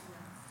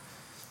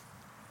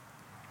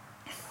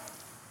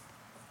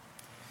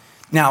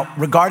 Now,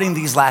 regarding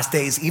these last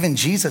days, even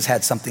Jesus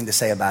had something to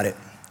say about it.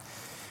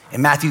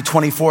 In Matthew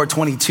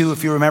 24:22,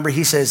 if you remember,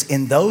 he says,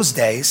 if those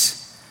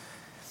days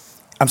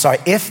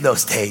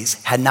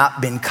had not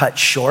been cut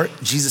short,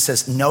 Jesus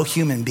says no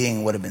human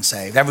being would have been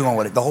saved.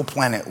 The whole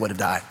planet would have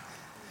died.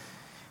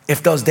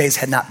 If those days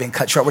had not been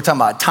cut short. We're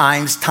talking about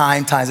times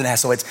and a half.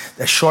 So it's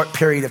a short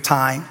period of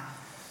time.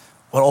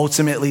 What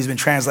ultimately has been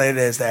translated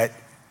as that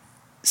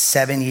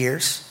 7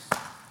 years,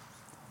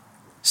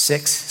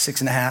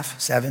 6.5,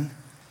 7.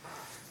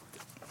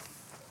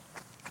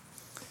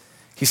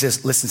 He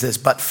says, listen to this,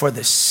 but for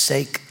the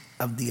sake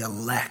of the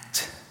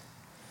elect,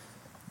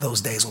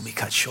 those days will be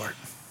cut short.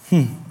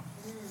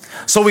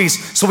 So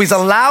he's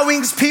allowing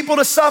his people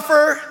to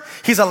suffer.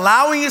 He's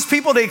allowing his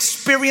people to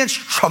experience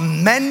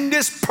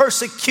tremendous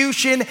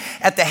persecution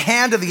at the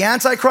hand of the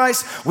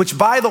Antichrist, which,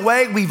 by the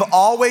way, we've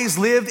always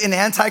lived in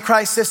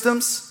Antichrist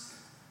systems.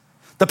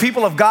 The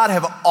people of God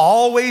have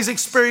always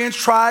experienced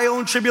trial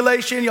and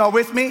tribulation. Y'all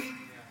with me?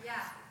 Yeah.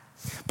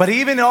 But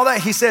even in all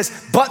that, he says,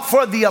 but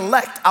for the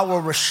elect, I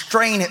will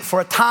restrain it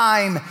for a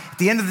time. At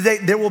the end of the day,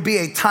 there will be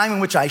a time in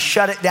which I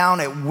shut it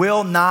down. It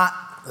will not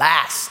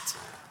last.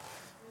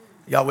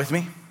 Y'all with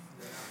me?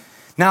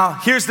 Now,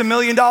 here's the $1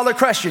 million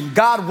question.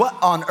 God, what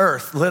on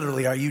earth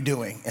literally are you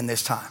doing in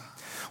this time?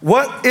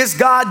 What is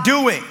God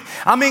doing?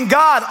 I mean,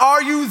 God,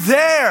 are you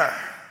there?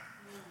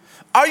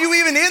 Are you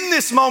even in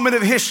this moment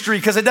of history?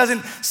 Because it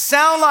doesn't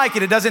sound like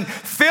it. It doesn't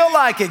feel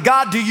like it.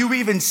 God, do you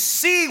even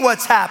see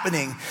what's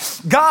happening?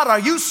 God, are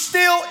you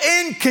still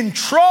in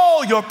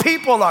control? Your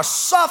people are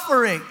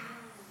suffering.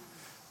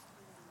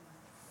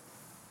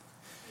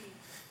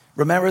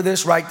 Remember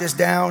this, write this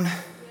down.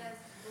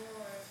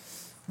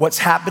 What's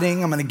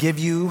happening, I'm going to give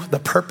you the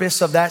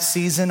purpose of that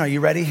season. Are you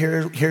ready?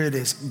 Here it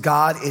is.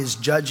 God is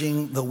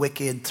judging the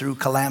wicked through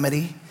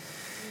calamity,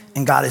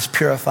 and God is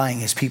purifying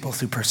his people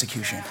through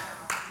persecution.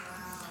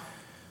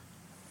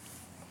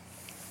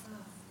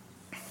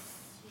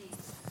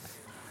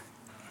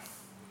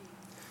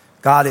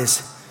 God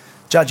is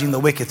judging the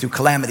wicked through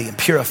calamity and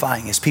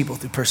purifying his people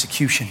through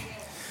persecution.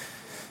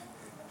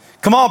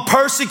 Come on,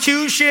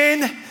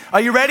 persecution.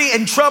 Are you ready?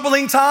 In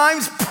troubling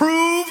times,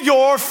 prove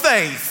your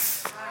faith.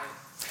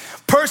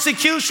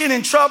 Persecution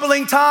in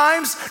troubling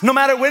times, no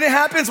matter when it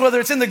happens, whether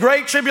it's in the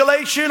Great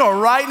Tribulation or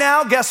right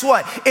now, guess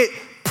what? It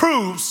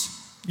proves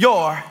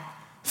your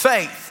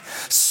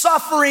faith.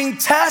 Suffering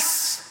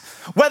tests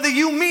whether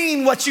you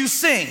mean what you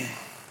sing.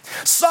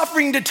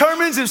 Suffering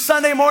determines if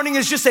Sunday morning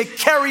is just a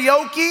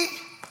karaoke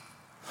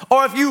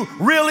or if you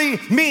really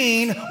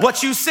mean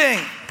what you sing.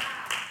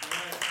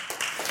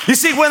 You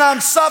see, when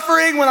I'm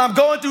suffering, when I'm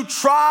going through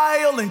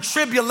trial and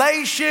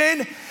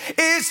tribulation,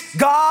 is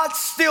God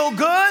still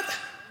good?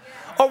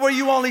 Or were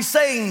you only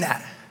saying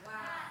that?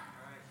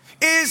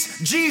 Is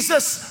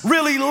Jesus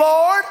really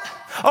Lord?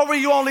 Or were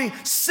you only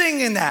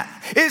singing that?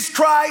 Is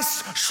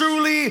Christ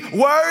truly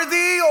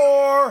worthy?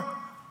 Or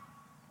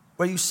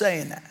were you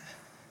saying that?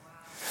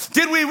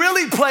 Did we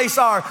really place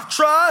our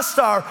trust,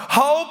 our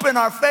hope, and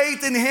our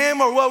faith in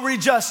Him? Or were we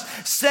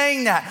just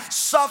saying that?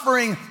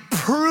 Suffering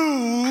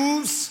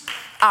proves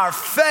our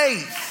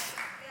faith.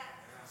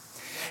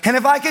 And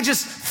if I could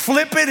just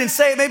flip it and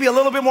say it maybe a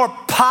little bit more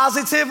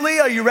positively,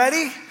 are you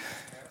ready?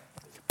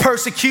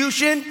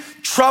 Persecution,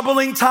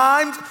 troubling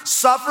times,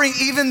 suffering,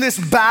 even this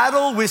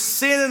battle with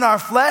sin in our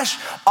flesh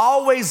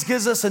always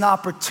gives us an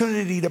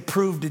opportunity to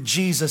prove to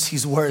Jesus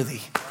He's worthy.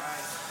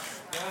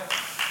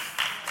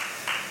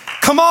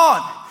 Come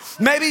on.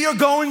 Maybe you're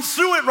going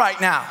through it right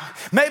now.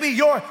 Maybe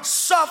you're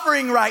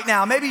suffering right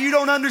now. Maybe you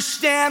don't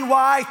understand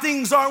why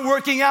things aren't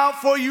working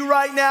out for you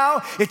right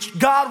now. It's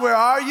God, where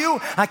are you?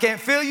 I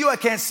can't feel you. I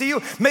can't see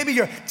you. Maybe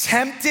you're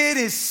tempted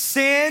in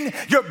sin.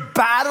 You're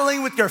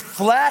battling with your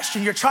flesh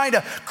and you're trying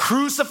to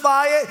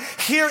crucify it.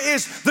 Here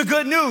is the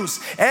good news.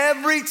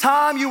 Every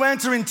time you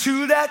enter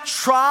into that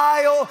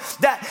trial,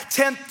 that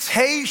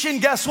temptation,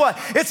 guess what?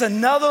 It's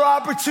another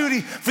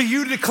opportunity for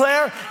you to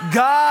declare,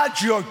 God,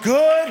 you're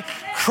good.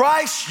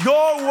 Christ,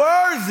 you're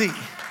worthy.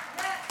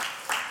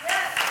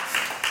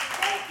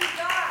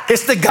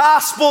 It's the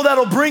gospel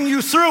that'll bring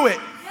you through it.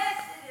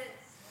 Yes, it is.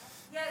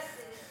 Yes,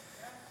 it is.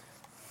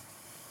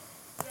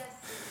 Yes, it is.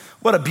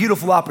 What a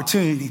beautiful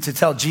opportunity to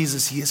tell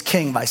Jesus He is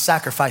King by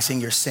sacrificing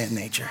your sin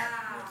nature.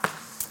 Wow.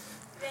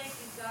 Thank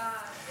you, God.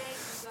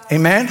 Thank you, God.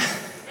 Amen?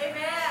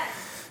 Amen.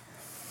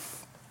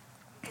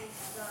 Thank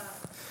you, God.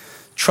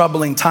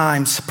 Troubling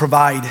times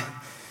provide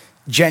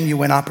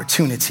genuine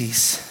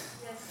opportunities.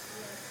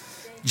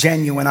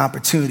 Genuine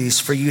opportunities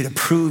for you to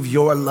prove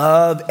your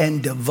love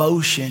and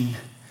devotion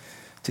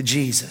to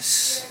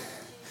Jesus.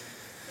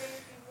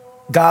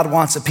 God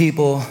wants a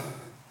people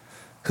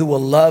who will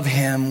love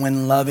Him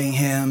when loving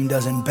Him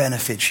doesn't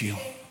benefit you.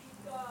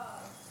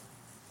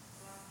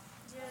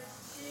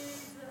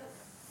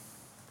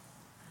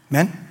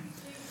 Amen?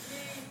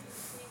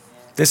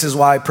 This is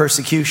why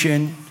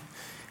persecution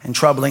and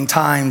troubling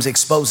times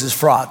exposes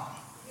fraud.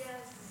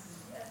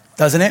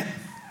 Doesn't it?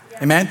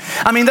 Amen?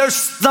 I mean, there's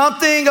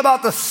something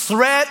about the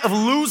threat of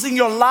losing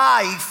your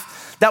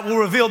life that will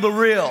reveal the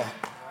real.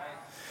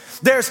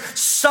 There's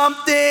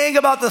something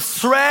about the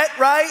threat,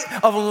 right,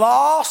 of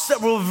loss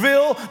that will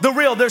reveal the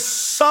real. There's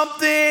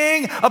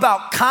something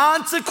about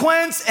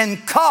consequence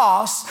and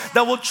cost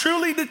that will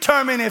truly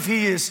determine if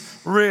He is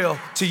real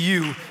to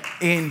you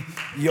in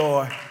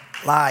your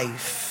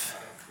life.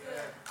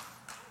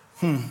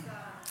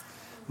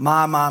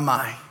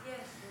 My.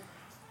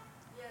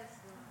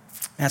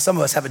 And some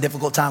of us have a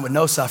difficult time with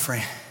no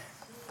suffering.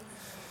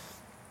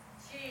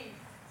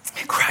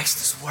 And Christ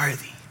is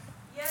worthy.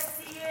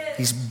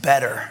 He's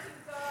better.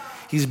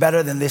 He's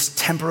better than this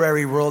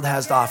temporary world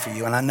has to offer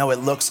you. And I know it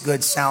looks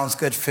good, sounds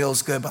good,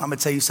 feels good, but I'm going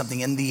to tell you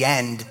something. In the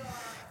end,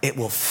 it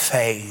will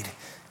fade,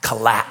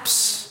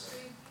 collapse.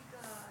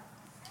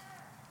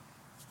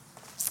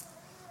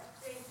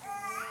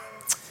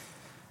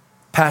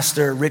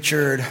 Pastor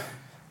Richard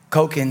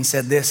Koken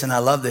said this, and I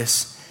love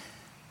this.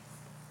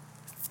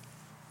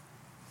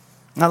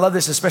 And I love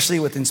this, especially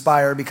with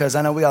Inspire, because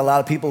I know we got a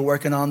lot of people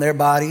working on their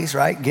bodies,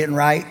 right? Getting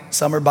right,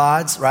 summer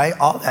bods, right?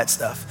 All that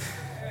stuff.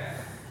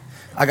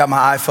 I got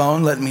my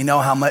iPhone letting me know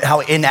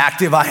how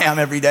inactive I am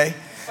every day.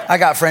 I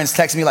got friends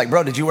texting me like,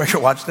 bro, did you wear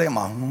your watch today?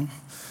 I'm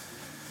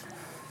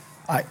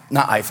like,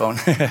 not iPhone,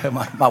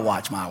 my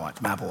watch, my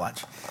Apple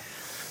Watch.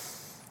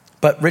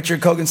 But Richard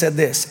Koken said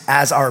this: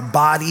 as our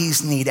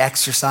bodies need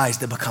exercise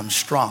to become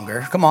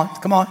stronger. Come on.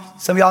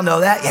 Some of y'all know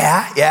that.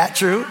 Yeah,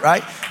 true,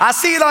 right? I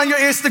see it on your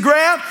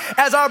Instagram.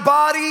 As our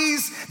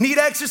bodies need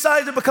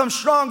exercise to become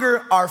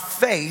stronger, our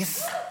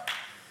faith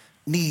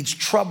needs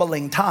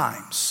troubling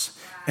times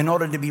in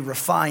order to be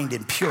refined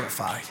and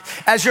purified.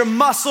 As your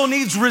muscle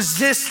needs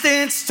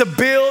resistance to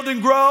build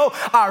and grow,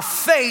 our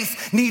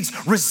faith needs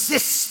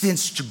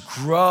resistance to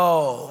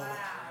grow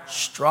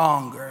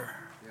stronger.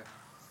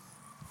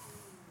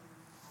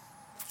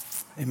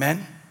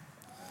 Amen?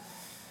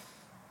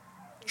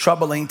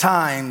 Troubling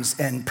times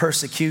and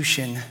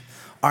persecution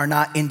are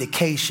not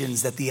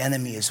indications that the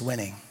enemy is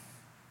winning,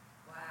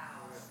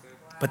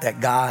 but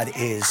that God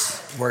is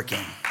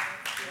working.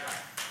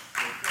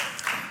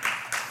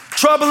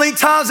 Troubling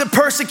times and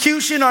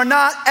persecution are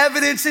not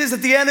evidences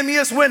that the enemy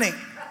is winning,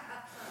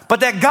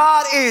 but that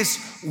God is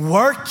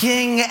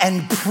working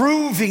and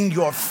proving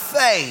your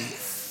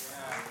faith.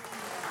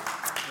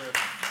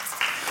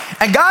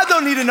 And God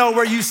don't need to know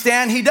where you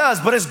stand, he does,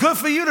 but it's good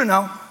for you to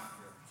know.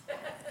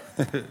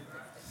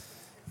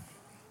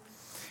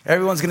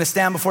 Everyone's gonna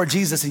stand before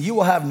Jesus and you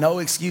will have no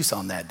excuse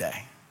on that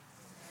day.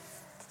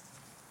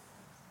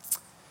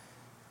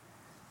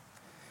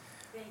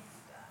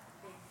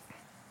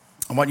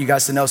 I want you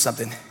guys to know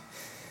something.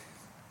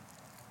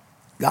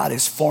 God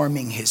is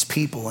forming his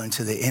people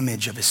into the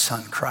image of his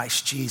son,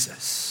 Christ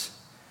Jesus.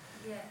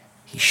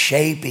 He's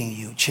shaping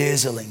you,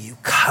 chiseling you,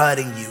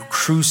 cutting you,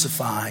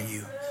 crucifying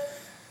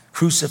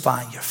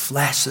your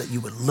flesh so that you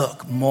would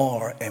look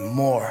more and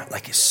more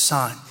like his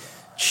son,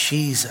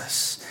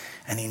 Jesus.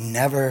 And he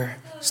never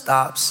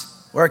stops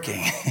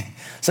working.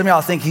 Some of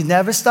y'all think he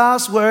never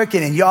stops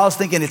working, and y'all's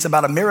thinking it's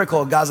about a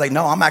miracle. God's like,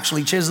 no, I'm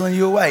actually chiseling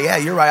you away. Yeah,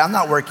 you're right. I'm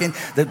not working.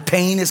 The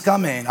pain is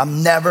coming.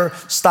 I'm never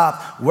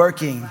stop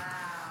working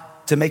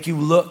to make you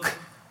look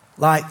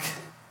like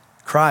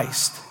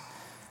Christ.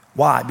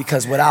 Why?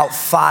 Because without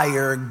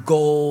fire,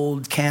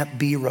 gold can't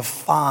be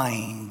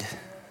refined.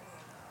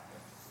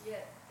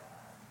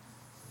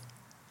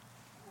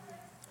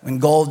 When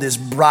gold is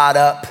brought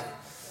up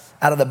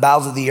out of the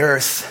bowels of the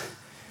earth,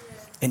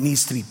 it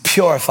needs to be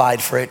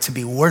purified for it to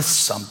be worth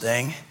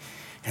something.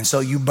 And so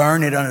you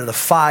burn it under the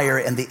fire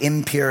and the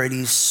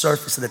impurities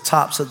surface to the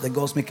top so that the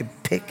goldsmith can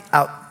pick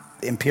out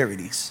the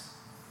impurities.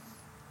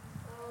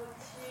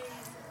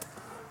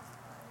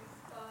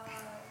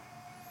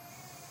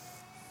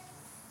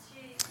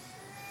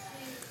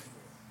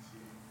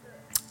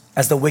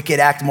 As the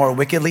wicked act more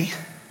wickedly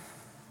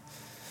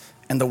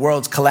and the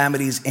world's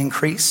calamities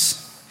increase,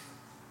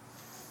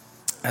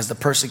 as the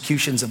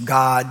persecutions of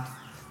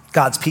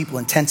God's people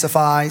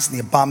intensifies, and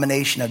the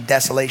abomination of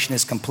desolation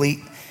is complete.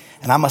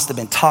 And I must have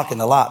been talking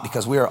a lot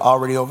because we are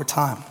already over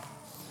time.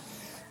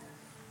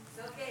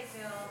 It's okay,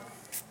 Phil.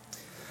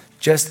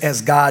 Just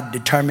as God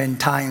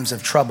determined times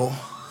of trouble,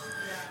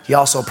 he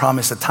also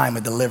promised a time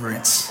of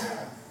deliverance.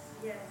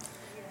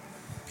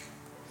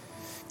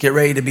 Get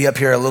ready to be up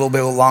here a little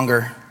bit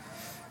longer.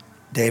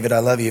 David, I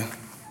love you.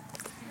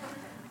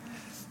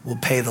 We'll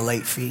pay the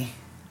late fee.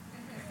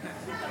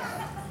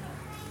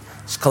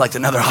 Let's collect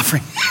another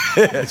offering.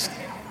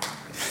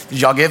 Did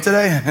y'all give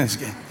today?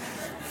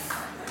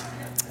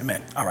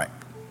 Amen. All right.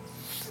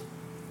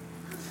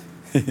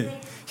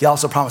 He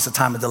also promised a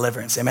time of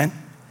deliverance. Amen.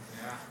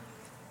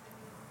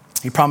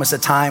 He promised a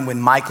time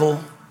when Michael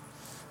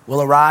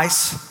will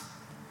arise,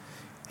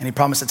 and he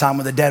promised a time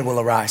when the dead will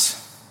arise.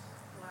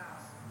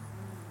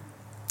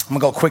 I'm gonna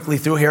go quickly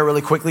through here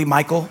really quickly.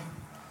 Michael,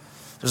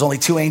 there's only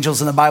two angels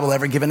in the Bible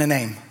ever given a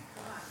name,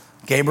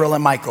 Gabriel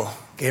and Michael.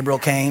 Gabriel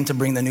came to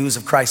bring the news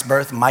of Christ's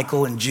birth.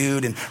 Michael in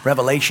Jude and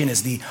Revelation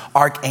is the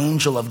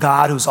archangel of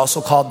God, who's also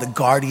called the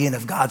guardian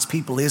of God's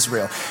people,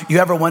 Israel. You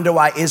ever wonder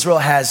why Israel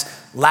has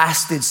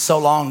lasted so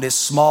long? This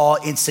small,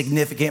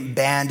 insignificant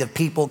band of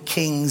people,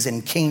 kings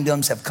and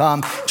kingdoms have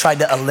come, tried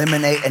to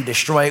eliminate and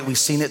destroy it. We've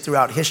seen it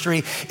throughout history.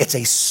 It's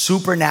a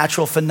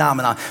supernatural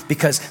phenomenon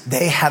because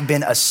they have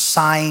been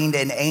assigned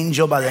an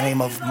angel by the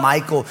name of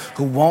Michael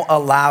who won't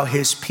allow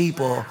his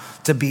people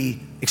to be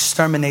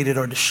exterminated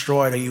or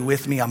destroyed. Are you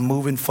with me? I'm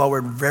moving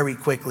forward very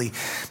quickly.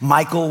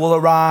 Michael will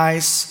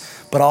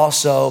arise, but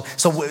also,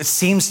 so it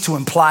seems to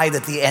imply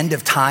that the end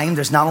of time,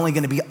 there's not only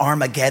going to be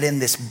Armageddon,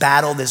 this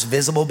battle, this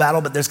visible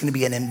battle, but there's going to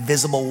be an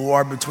invisible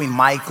war between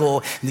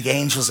Michael and the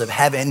angels of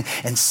heaven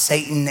and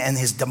Satan and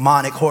his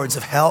demonic hordes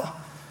of hell.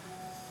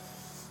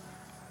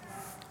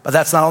 But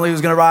that's not only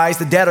who's going to rise,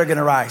 the dead are going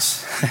to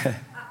rise.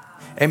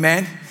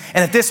 Amen.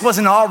 And if this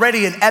wasn't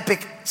already an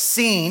epic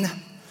scene,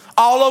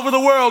 all over the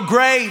world,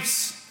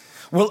 graves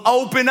will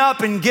open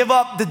up and give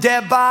up the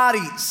dead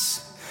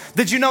bodies.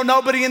 Did you know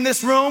nobody in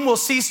this room will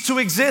cease to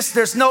exist?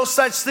 There's no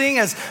such thing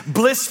as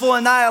blissful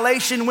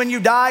annihilation when you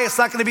die. It's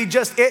not going to be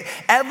just it.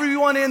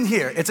 Everyone in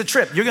here, it's a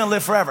trip. You're going to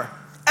live forever.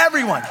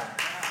 Everyone.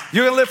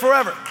 You're going to live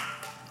forever.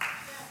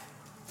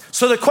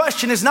 So the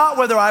question is not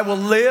whether I will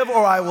live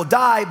or I will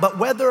die, but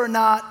whether or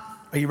not,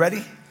 are you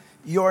ready?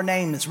 Your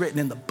name is written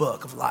in the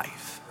book of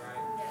life.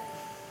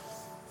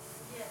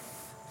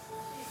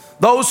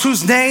 Those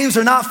whose names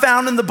are not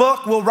found in the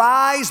book will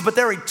rise, but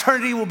their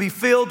eternity will be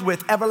filled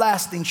with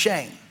everlasting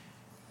shame,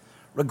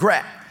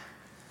 regret,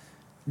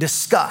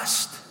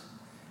 disgust,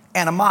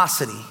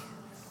 animosity,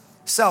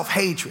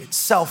 self-hatred,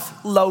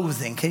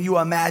 self-loathing. Can you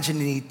imagine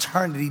an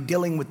eternity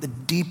dealing with the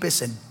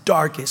deepest and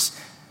darkest?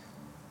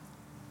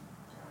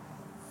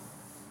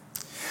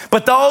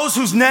 But those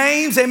whose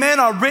names, amen,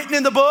 are written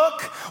in the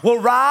book will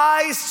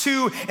rise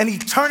to an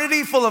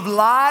eternity full of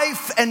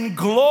life and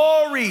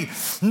glory.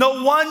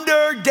 No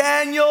wonder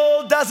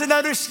Daniel doesn't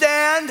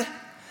understand.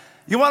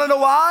 You want to know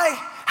why?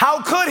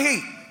 How could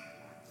he?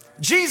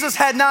 Jesus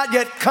had not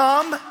yet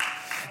come.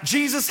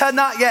 Jesus had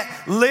not yet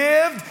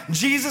lived.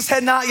 Jesus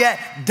had not yet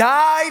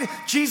died.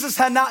 Jesus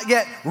had not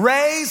yet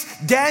raised.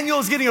 Daniel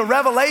is getting a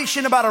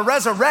revelation about a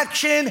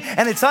resurrection,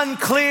 and it's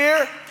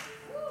unclear.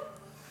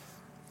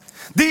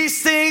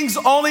 These things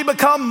only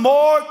become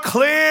more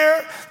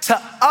clear to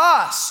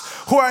us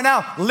who are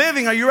now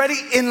living, are you ready?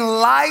 In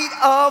light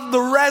of the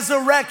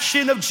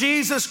resurrection of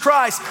Jesus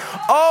Christ.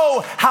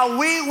 Oh, how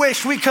we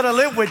wish we could have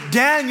lived with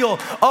Daniel.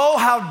 Oh,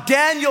 how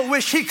Daniel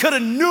wished he could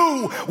have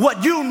knew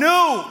what you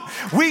knew.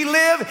 We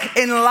live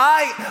in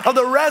light of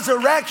the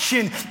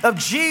resurrection of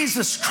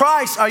Jesus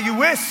Christ. Are you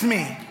with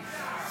me?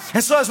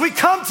 And so as we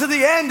come to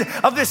the end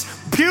of this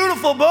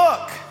beautiful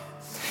book,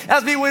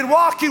 as we were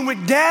walking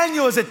with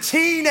Daniel as a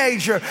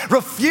teenager,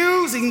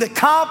 refusing to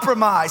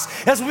compromise.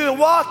 As we were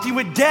walking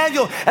with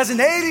Daniel as an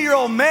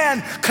 80-year-old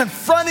man,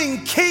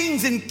 confronting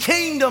kings and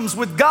kingdoms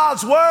with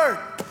God's word.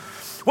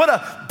 What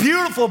a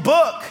beautiful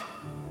book.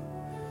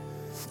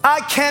 I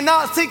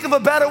cannot think of a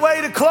better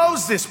way to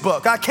close this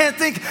book. I can't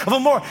think of a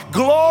more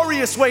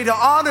glorious way to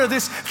honor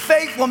this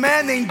faithful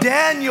man named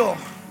Daniel.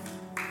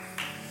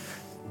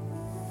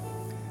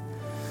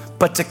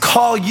 But to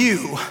call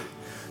you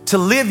to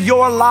live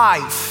your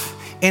life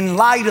in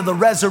light of the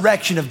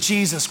resurrection of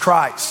Jesus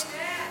Christ.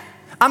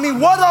 I mean,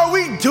 what are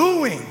we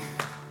doing?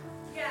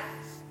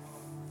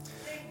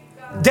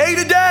 Day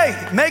to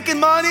day, making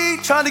money,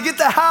 trying to get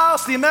the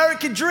house, the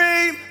American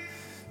dream,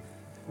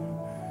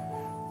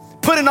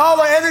 putting all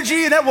our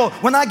energy in that. Well,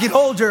 when I get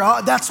older,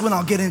 that's when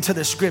I'll get into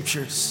the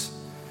scriptures.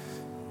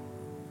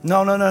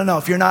 No.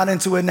 If you're not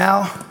into it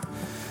now,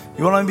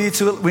 you won't be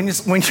into it when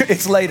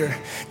it's later.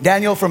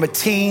 Daniel, from a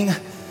teen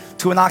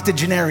to an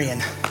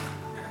octogenarian.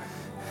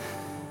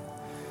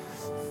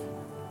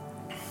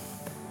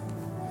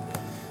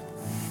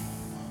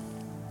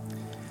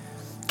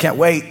 Can't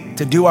wait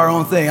to do our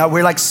own thing.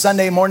 We're like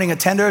Sunday morning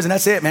attenders, and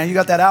that's it, man. You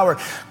got that hour.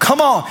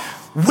 Come on.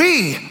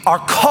 We are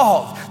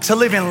called to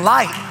live in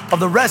light of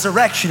the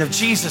resurrection of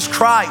Jesus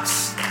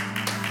Christ.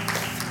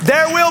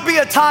 There will be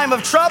a time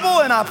of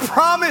trouble, and I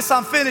promise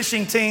I'm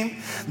finishing, team.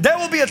 There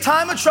will be a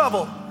time of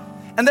trouble,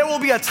 and there will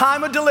be a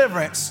time of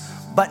deliverance.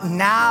 But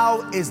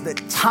now is the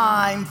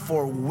time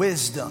for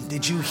wisdom.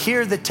 Did you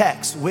hear the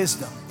text?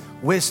 Wisdom.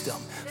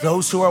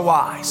 Those who are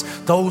wise.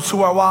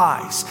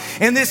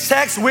 In this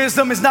text,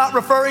 wisdom is not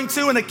referring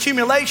to an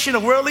accumulation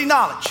of worldly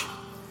knowledge.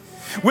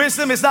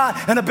 Wisdom is not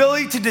an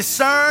ability to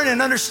discern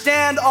and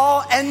understand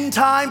all end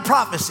time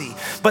prophecy.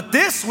 But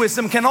this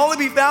wisdom can only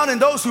be found in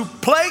those who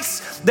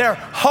place their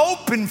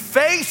hope and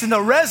faith in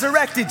the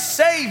resurrected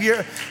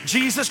Savior,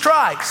 Jesus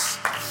Christ.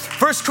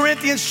 1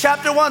 Corinthians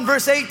chapter 1,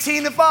 verse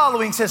 18 and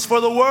following says, for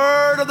the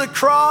word of the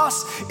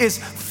cross is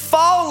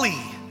folly.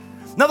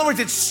 In other words,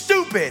 it's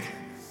stupid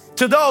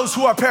to those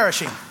who are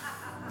perishing.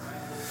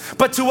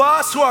 But to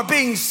us who are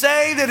being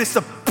saved, it is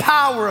the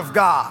power of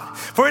God.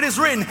 For it is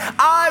written,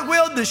 I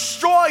will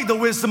destroy the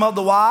wisdom of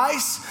the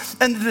wise,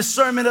 and the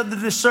discernment of the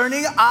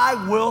discerning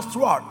I will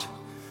thwart.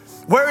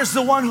 Where is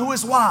the one who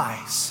is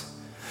wise?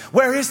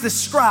 Where is the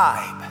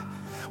scribe?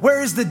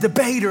 Where is the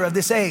debater of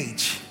this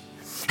age?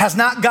 Has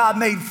not God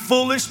made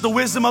foolish the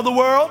wisdom of the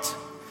world?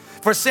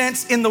 For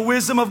since in the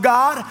wisdom of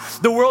God,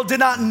 the world did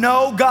not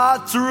know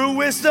God through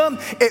wisdom,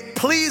 it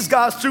pleased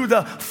God through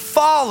the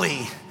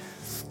folly,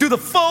 through the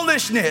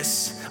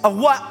foolishness of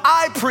what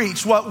I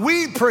preach, what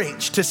we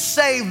preach, to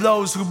save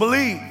those who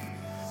believe.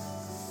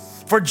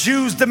 For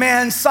Jews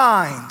demand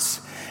signs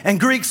and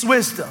Greeks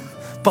wisdom,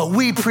 but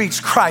we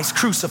preach Christ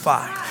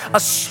crucified, a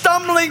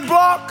stumbling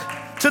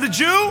block to the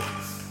Jew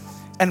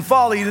and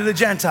folly to the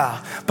Gentile.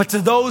 But to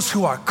those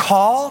who are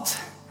called,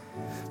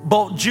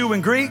 both Jew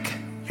and Greek,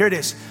 here it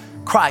is,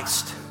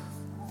 Christ,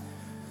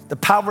 the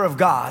power of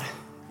God.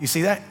 You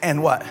see that?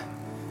 And what?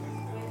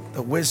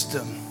 The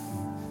wisdom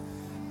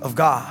of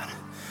God.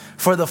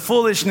 For the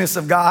foolishness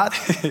of God,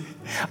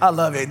 I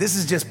love it. This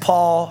is just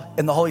Paul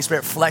and the Holy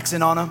Spirit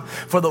flexing on him.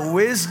 For the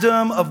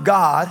wisdom of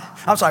God,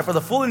 for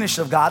the foolishness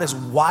of God is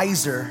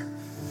wiser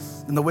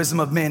than the wisdom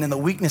of men, and the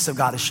weakness of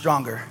God is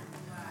stronger.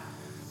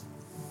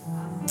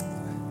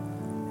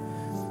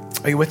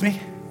 Are you with me?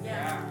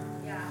 Yeah.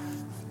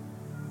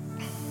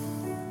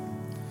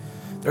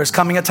 There is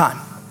coming a time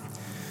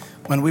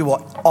when we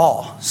will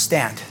all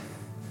stand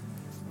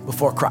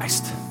before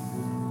Christ.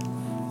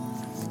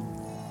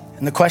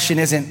 And the question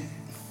isn't,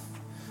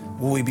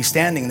 will we be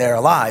standing there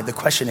alive? The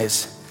question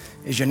is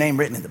your name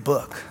written in the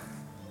book?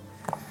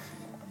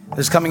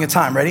 There's coming a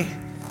time, ready?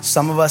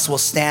 Some of us will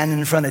stand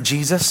in front of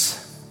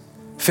Jesus,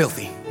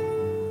 filthy,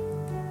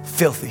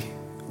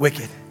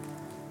 wicked,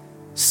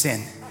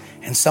 sin.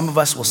 And some of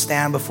us will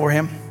stand before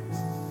him,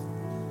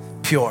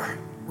 pure,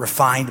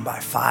 refined by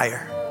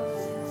fire,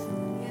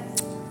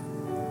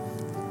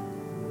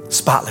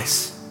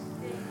 spotless.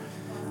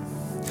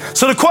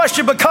 So the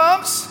question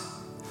becomes,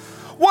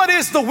 what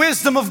is the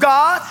wisdom of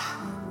God?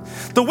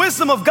 The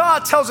wisdom of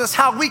God tells us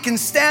how we can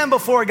stand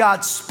before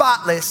God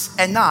spotless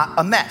and not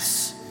a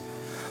mess.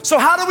 So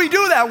how do we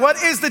do that?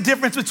 What is the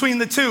difference between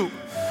the two?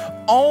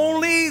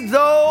 Only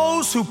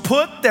those who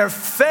put their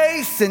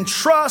faith and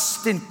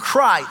trust in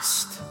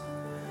Christ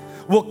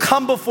will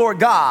come before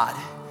God,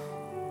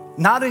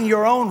 not in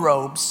your own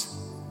robes,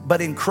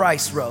 but in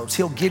Christ's robes.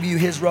 He'll give you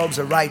his robes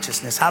of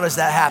righteousness. How does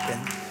that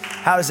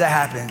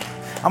happen?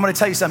 I'm gonna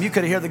tell you something. You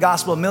could hear the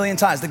gospel a million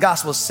times. The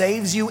gospel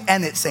saves you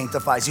and it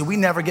sanctifies you. We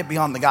never get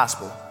beyond the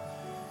gospel.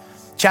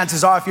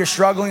 Chances are if you're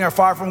struggling or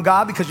far from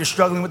God because you're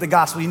struggling with the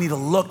gospel, you need to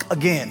look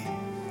again.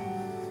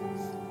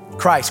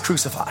 Christ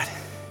crucified.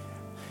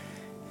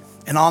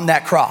 And on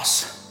that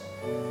cross,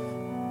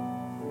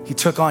 he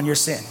took on your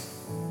sin.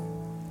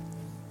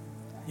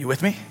 You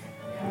with me?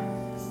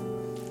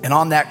 And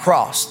on that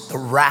cross, the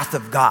wrath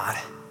of God,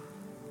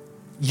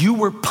 you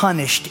were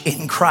punished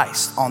in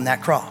Christ on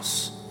that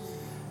cross.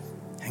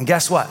 And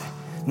guess what?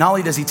 Not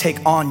only does he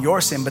take on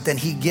your sin, but then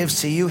he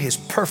gives to you his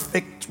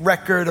perfect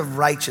record of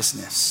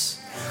righteousness.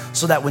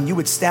 So that when you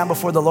would stand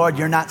before the Lord,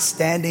 you're not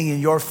standing in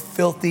your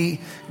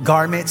filthy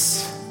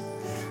garments,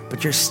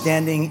 but you're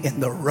standing in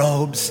the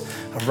robes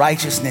of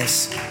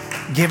righteousness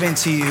given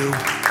to you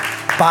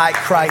by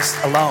Christ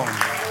alone.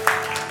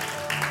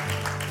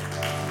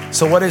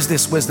 So what is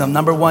this wisdom?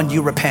 Number one,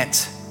 you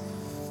repent.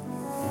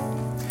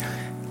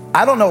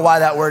 I don't know why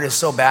that word is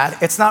so bad.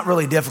 It's not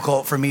really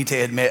difficult for me to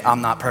admit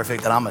I'm not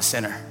perfect, that I'm a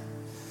sinner.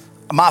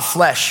 My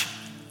flesh,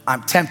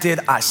 I'm tempted,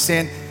 I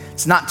sin.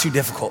 It's not too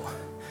difficult.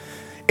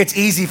 It's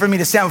easy for me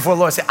to stand before the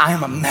Lord and say, I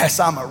am a mess,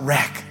 I'm a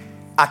wreck.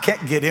 I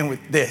can't get in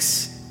with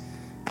this.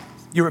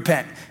 You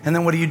repent. And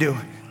then what do?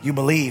 You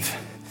believe.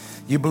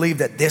 You believe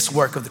that this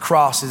work of the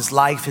cross, his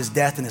life, his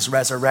death, and his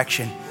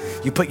resurrection.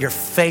 You put your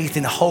faith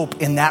and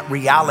hope in that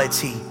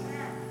reality.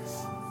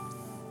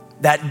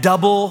 That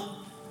double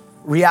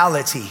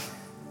reality.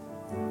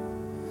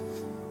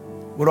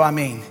 What do I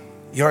mean?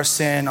 Your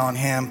sin on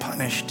him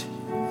punished.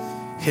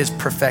 His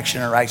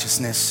perfection and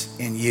righteousness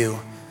in you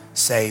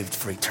saved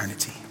for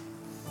eternity.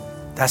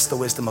 That's the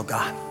wisdom of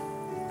God.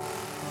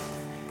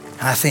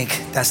 And I think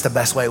that's the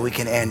best way we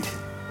can end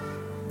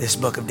this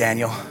book of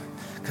Daniel,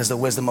 because the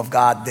wisdom of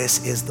God,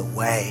 this is the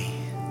way.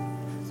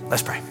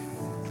 Let's pray.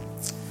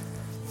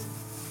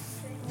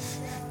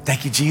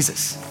 Thank you,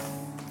 Jesus.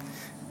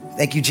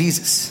 Thank you,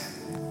 Jesus.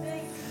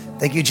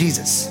 Thank you,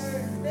 Jesus.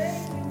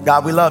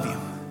 God, we love you.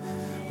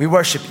 We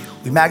worship you.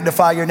 We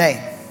magnify your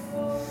name.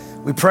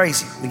 We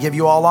praise you. We give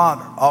you all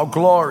honor, all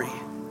glory.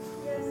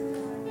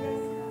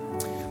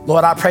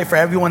 Lord, I pray for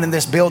everyone in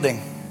this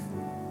building.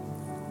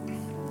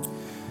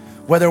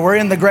 Whether we're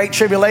in the great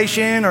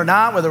tribulation or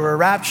not, whether we're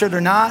raptured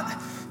or not,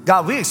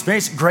 God, we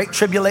experience great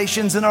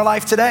tribulations in our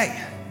life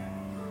today.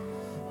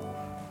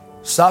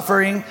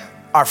 Suffering,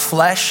 our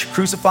flesh,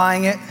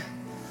 crucifying it,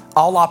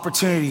 all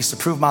opportunities to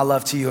prove my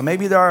love to you. And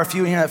maybe there are a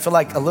few in here that feel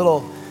like a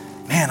little,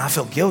 man, I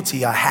feel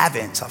guilty. I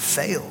haven't. I've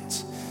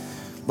failed.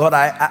 Lord,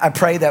 I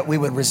pray that we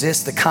would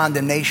resist the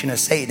condemnation of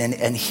Satan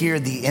and hear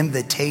the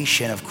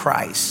invitation of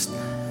Christ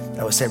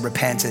that would say,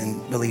 repent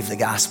and believe the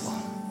gospel.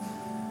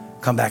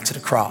 Come back to the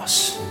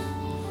cross.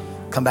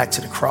 Come back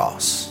to the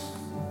cross.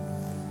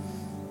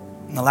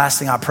 And the last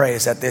thing I pray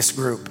is that this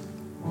group,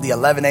 the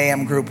 11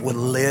 a.m. group, would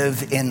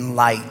live in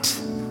light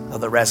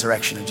of the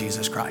resurrection of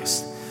Jesus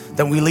Christ.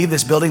 Then when we leave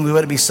this building, we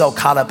wouldn't be so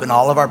caught up in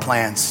all of our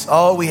plans.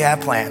 Oh, we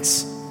have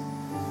plans.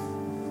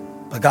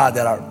 But God,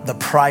 that the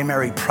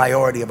primary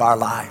priority of our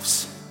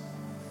lives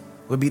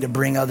would be to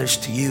bring others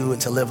to you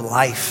and to live a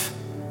life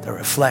that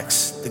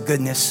reflects the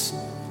goodness,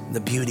 the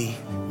beauty,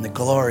 and the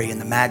glory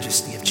and the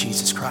majesty of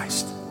Jesus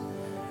Christ.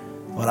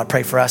 Lord, I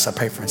pray for us. I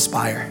pray for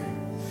Inspire.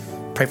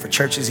 Pray for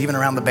churches, even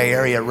around the Bay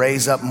Area.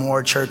 Raise up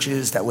more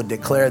churches that would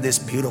declare this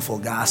beautiful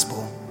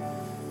gospel.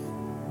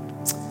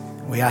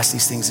 We ask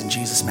these things in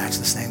Jesus'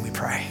 matchless name, we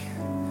pray.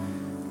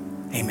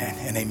 Amen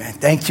and amen.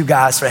 Thank you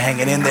guys for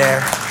hanging in there.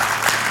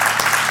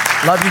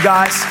 Love you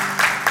guys.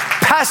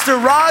 Pastor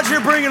Roger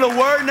bringing a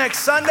word next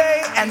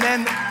Sunday, and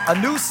then a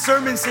new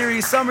sermon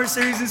series, summer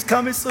series is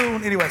coming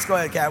soon. Anyways, go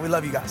ahead, Kat. We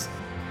love you guys.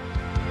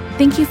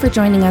 Thank you for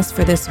joining us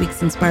for this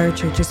week's Inspire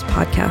Churches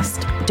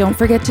podcast. Don't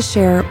forget to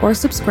share or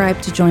subscribe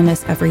to join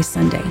us every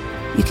Sunday.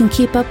 You can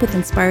keep up with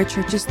Inspire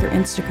Churches through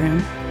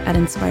Instagram at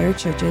Inspire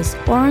Churches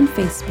or on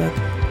Facebook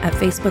at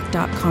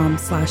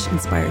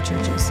facebook.com/Inspire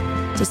Churches.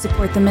 To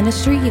support the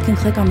ministry, you can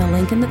click on the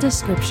link in the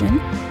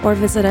description or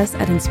visit us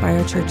at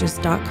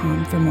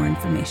inspirechurches.com for more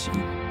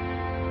information.